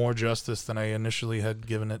more justice than I initially had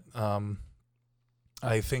given it.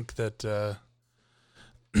 I think that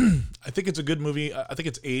I think it's a good movie. I think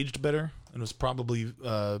it's aged better and was probably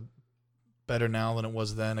better now than it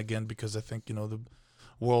was then. Again, because I think the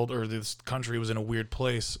world or this country was in a weird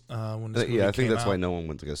place when this movie I think that's out. why no one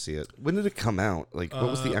went to go see it. When did it come out? Like, what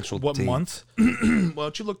was the actual what date? month? Why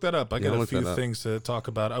don't you look that up? I got a few things to talk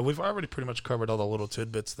about. We've already pretty much covered all the little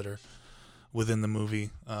tidbits that are within the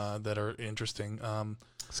movie that are interesting.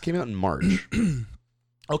 This came out in March.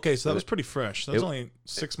 Okay, so that was pretty fresh. That was only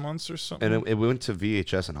 6 months or something. And it went to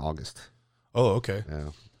VHS in August. Oh, okay.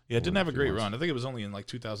 Yeah, it didn't have a great run. I think it was only in like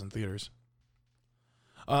 2,000 theaters.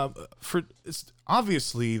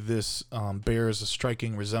 Obviously this bears a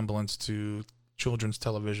striking resemblance to children's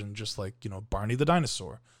television, just like, you know, Barney the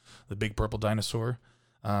dinosaur, the big purple dinosaur.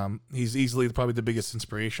 He's easily probably the biggest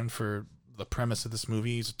inspiration for the premise of this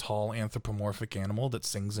movie. He's a tall anthropomorphic animal that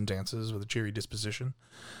sings and dances with a cheery disposition.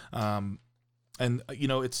 And, you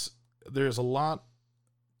know, there's a lot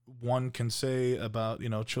one can say about, you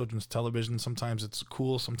know, children's television. Sometimes it's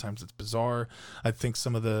cool, sometimes it's bizarre. I think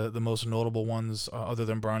some of the most notable ones, other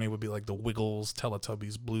than Barney, would be like the Wiggles,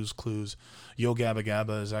 Teletubbies, Blue's Clues. Yo Gabba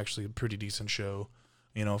Gabba is actually a pretty decent show,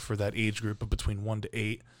 you know, for that age group of between 1 to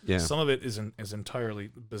 8. Yeah. Some of it is entirely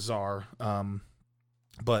bizarre,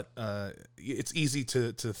 but it's easy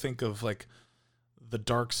to think of like the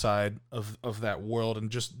dark side of that world, and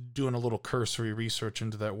just doing a little cursory research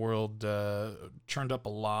into that world churned up a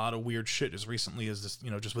lot of weird shit as recently as this, you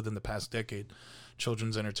know, just within the past decade.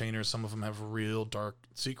 Children's entertainers, some of them have real dark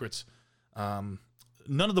secrets. None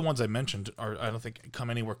of the ones I mentioned I don't think come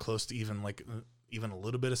anywhere close to even a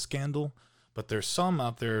little bit of scandal, but there's some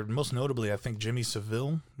out there. Most notably, I think Jimmy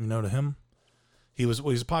Savile, you know to him. He's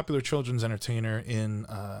a popular children's entertainer in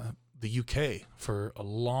the UK for a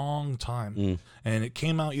long time, and it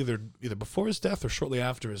came out either before his death or shortly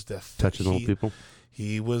after his death. Touching old people.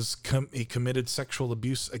 He committed sexual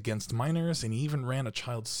abuse against minors, and he even ran a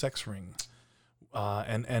child sex ring.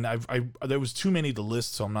 And I there was too many to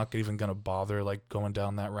list, so I'm not even gonna bother like going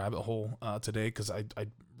down that rabbit hole today, because I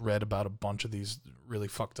read about a bunch of these really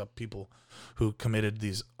fucked up people who committed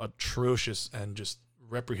these atrocious and just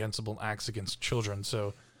reprehensible acts against children.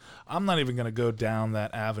 So I'm not even going to go down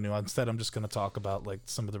that avenue. Instead, I'm just going to talk about like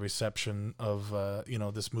some of the reception of you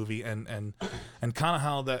know, this movie and kind of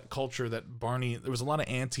how that culture that Barney, there was a lot of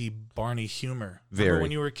anti-Barney humor. Remember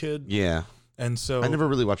when you were a kid? Yeah. And so I never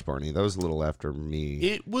really watched Barney. That was a little after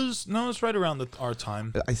me. It's right around our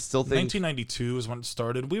time. I still think 1992 is when it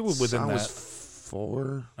started. We were within that. Was 4.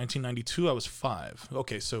 1992, I was 5.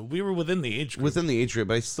 Okay, so we were within the age group. Within the age group,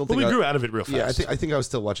 but I still think we grew out of it real fast. Yeah, I think I was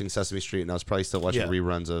still watching Sesame Street, and I was probably still watching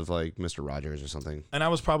reruns of like Mr. Rogers or something. And I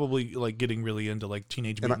was probably like getting really into like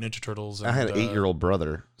Teenage Mutant Ninja Turtles. And, I had an 8-year-old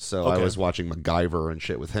brother, so I was watching MacGyver and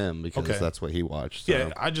shit with him because that's what he watched. So.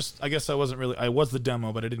 Yeah, I guess I wasn't really. I was the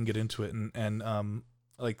demo, but I didn't get into it, and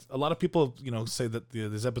like a lot of people, you know, say that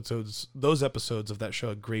those episodes of that show,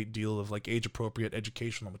 a great deal of like age appropriate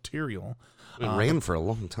educational material. It ran for a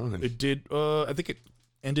long time. It did. I think it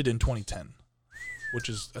ended in 2010,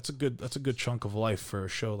 that's a good chunk of life for a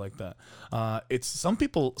show like that. Some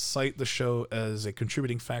people cite the show as a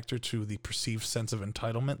contributing factor to the perceived sense of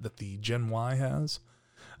entitlement that the Gen Y has.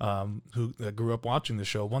 Who grew up watching the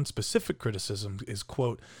show. One specific criticism is,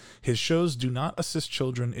 quote, his shows do not assist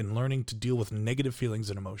children in learning to deal with negative feelings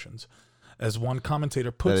and emotions. As one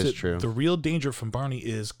commentator puts it, true. The real danger from Barney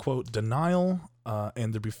is, quote, denial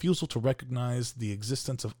and the refusal to recognize the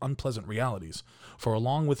existence of unpleasant realities. For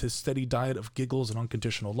along with his steady diet of giggles and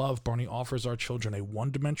unconditional love, Barney offers our children a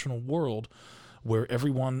one-dimensional world where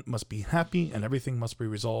everyone must be happy and everything must be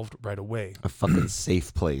resolved right away. A fucking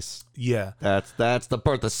safe place. Yeah. That's the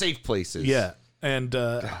part, the safe places. Yeah. And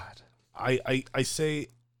God. I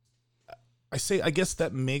guess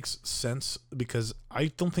that makes sense, because I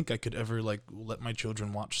don't think I could ever like let my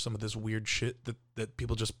children watch some of this weird shit that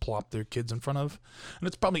people just plop their kids in front of. And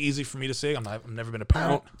it's probably easy for me to say. I've never been a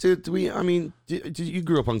parent. Dude, you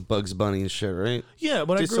grew up on Bugs Bunny and shit, right? Yeah,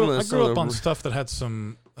 but I grew up on stuff that had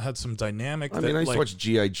some dynamic. I mean, I used to watch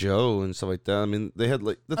G.I. Joe and stuff like that. I mean, they had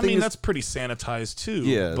like that's pretty sanitized too.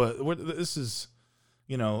 Yeah, but this is,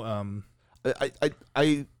 you know, I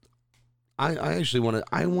actually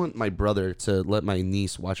want my brother to let my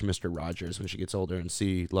niece watch Mr. Rogers when she gets older and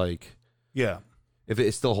see like, if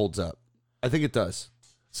it still holds up. I think it does.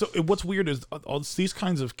 So what's weird is all these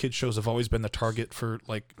kinds of kid shows have always been the target for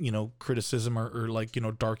like, you know, criticism or like, you know,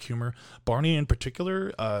 dark humor. Barney in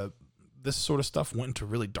particular, this sort of stuff went into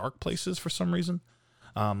really dark places for some reason.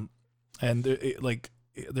 And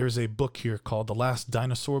there's a book here called The Last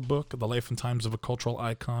Dinosaur Book, The Life and Times of a Cultural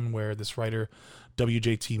Icon, where this writer,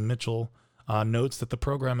 W.J.T. Mitchell, notes that the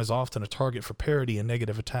program is often a target for parody and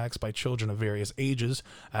negative attacks by children of various ages,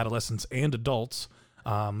 adolescents, and adults.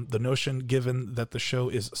 The notion given that the show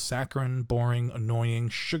is saccharine, boring, annoying,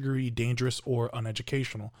 sugary, dangerous, or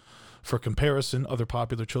uneducational. For comparison, other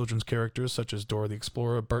popular children's characters such as Dora the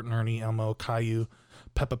Explorer, Bert and Ernie, Elmo, Caillou,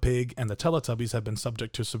 Peppa Pig, and the Teletubbies have been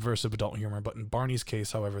subject to subversive adult humor, but in Barney's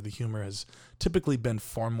case, however, the humor has typically been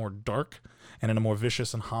far more dark and in a more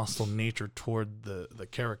vicious and hostile nature toward the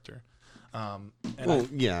character. You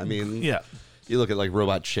look at like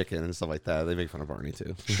Robot Chicken and stuff like that. They make fun of Barney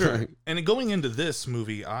too. Sure. And going into this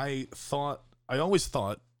movie, I always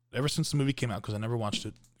thought ever since the movie came out, because I never watched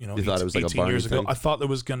it. You know, you thought it was like a 18 Barney years ago. thing? I thought there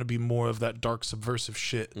was going to be more of that dark subversive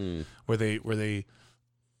shit where they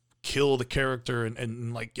kill the character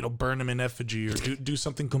and like, you know, burn him in effigy or do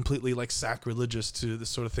something completely like sacrilegious to this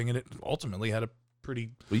sort of thing. And it ultimately had a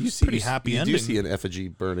pretty happy ending. You do see an effigy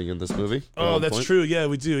burning in this movie. Oh, that's true. Yeah,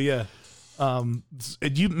 we do. Yeah. And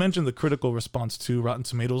you mentioned the critical response to Rotten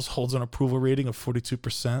Tomatoes holds an approval rating of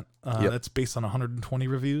 42%. That's based on 120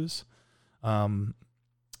 reviews. On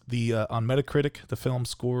Metacritic, the film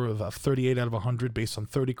score of 38 out of 100 based on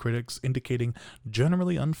 30 critics, indicating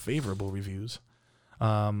generally unfavorable reviews.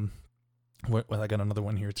 Well, I got another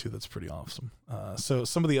one here too that's pretty awesome. So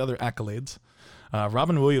some of the other accolades.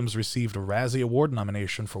 Robin Williams received a Razzie Award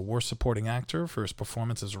nomination for Worst Supporting Actor for his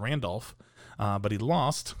performance as Randolph, but he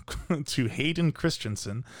lost to Hayden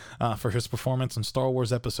Christensen for his performance in Star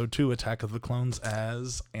Wars Episode 2 Attack of the Clones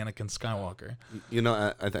as Anakin Skywalker. You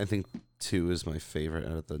know, I think 2 is my favorite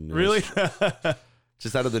out of the newest. Really?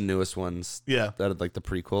 Just out of the newest ones. Yeah. Out of like the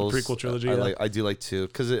prequels. The prequel trilogy. I do like 2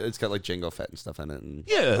 because it's got like Jango Fett and stuff in it. And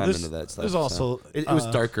yeah, I'm into that stuff. There's also so. It was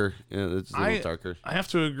darker. Yeah, it's a little darker. I have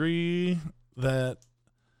to agree that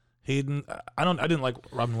Hayden. I didn't like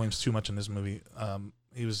Robin Williams too much in this movie.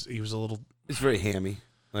 He was a little. It's very hammy.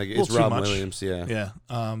 Like it's Robin Williams. Yeah. Yeah.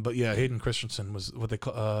 But yeah, Hayden Christensen was what they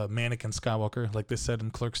call Mannequin Skywalker, like they said in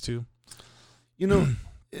Clerks 2. You know.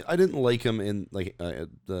 I didn't like him in like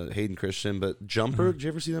the Hayden Christensen, but Jumper. Did you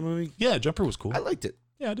ever see that movie? Yeah, Jumper was cool. I liked it.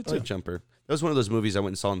 Yeah, I did too. I liked Jumper. That was one of those movies I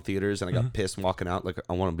went and saw in theaters, and I got pissed walking out. Like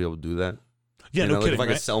I want to be able to do that. Yeah, you know, no kidding. If I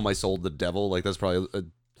right? could sell my soul to the devil, like that's probably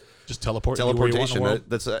just teleportation.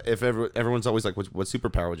 That's if everyone's always like, what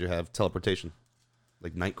superpower would you have? Teleportation,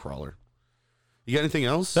 like Nightcrawler. You got anything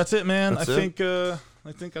else? That's it, man. I think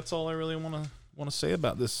that's all I really want to say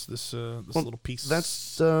about this little piece.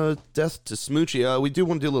 That's Death to Smoochie. We do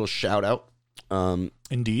want to do a little shout out.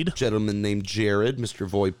 Indeed. Gentleman named Jared, Mr.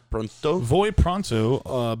 Voy Pronto. Voy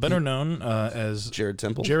Pronto, better known as Jared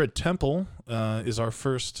Temple. Jared Temple is our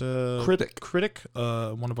first critic,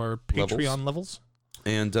 one of our Patreon levels.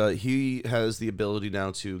 And he has the ability now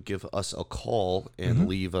to give us a call and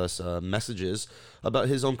leave us messages about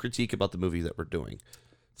his own critique about the movie that we're doing.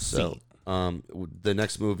 So the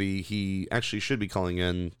next movie, he actually should be calling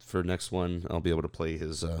in for next one. I'll be able to play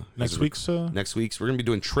his next week's. Next week's we're gonna be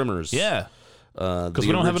doing Tremors. Yeah, because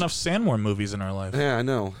we don't have enough Sandworm movies in our life. Yeah, I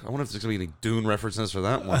know. I wonder if there's gonna be any Dune references for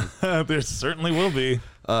that one. There certainly will be.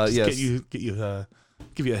 Yes.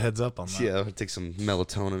 Give you a heads up on that. Yeah, I'll take some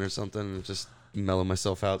melatonin or something and just mellow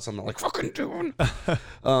myself out. So I'm not like fucking Dune.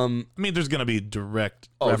 I mean, there's gonna be direct.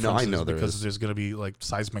 references no, I know because there's gonna be like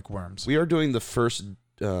seismic worms. We are doing the first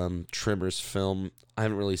Tremors film. I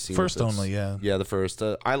haven't really seen first only, yeah. Yeah, the first.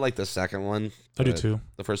 I like the second one. I do too.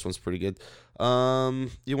 The first one's pretty good.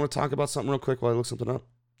 You want to talk about something real quick while I look something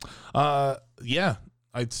up? Yeah,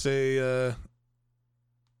 I'd say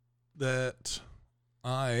that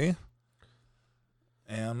I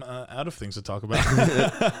am out of things to talk about.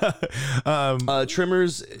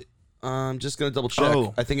 Tremors. I'm just gonna double check.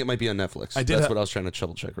 I think it might be on Netflix. That's what I was trying to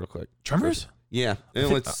double check real quick. Tremors? Yeah,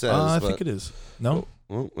 it says. I think it is. No,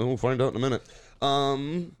 we'll find out in a minute.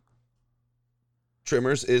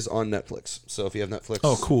 Tremors is on Netflix, so if you have Netflix,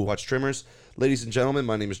 cool. Watch Tremors. Ladies and gentlemen,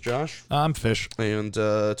 my name is Josh. I'm Fish. And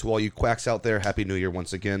to all you quacks out there, Happy New Year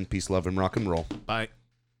once again. Peace, love, and rock and roll. Bye.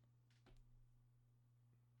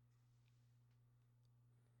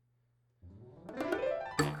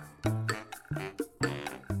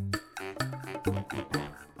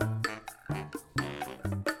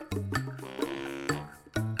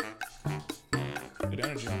 Good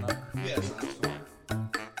energy on that. Yeah, that's fine.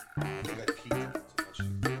 I think I peaked too much.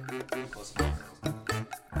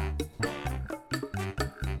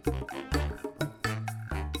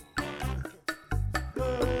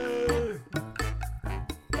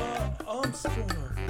 I'm strong.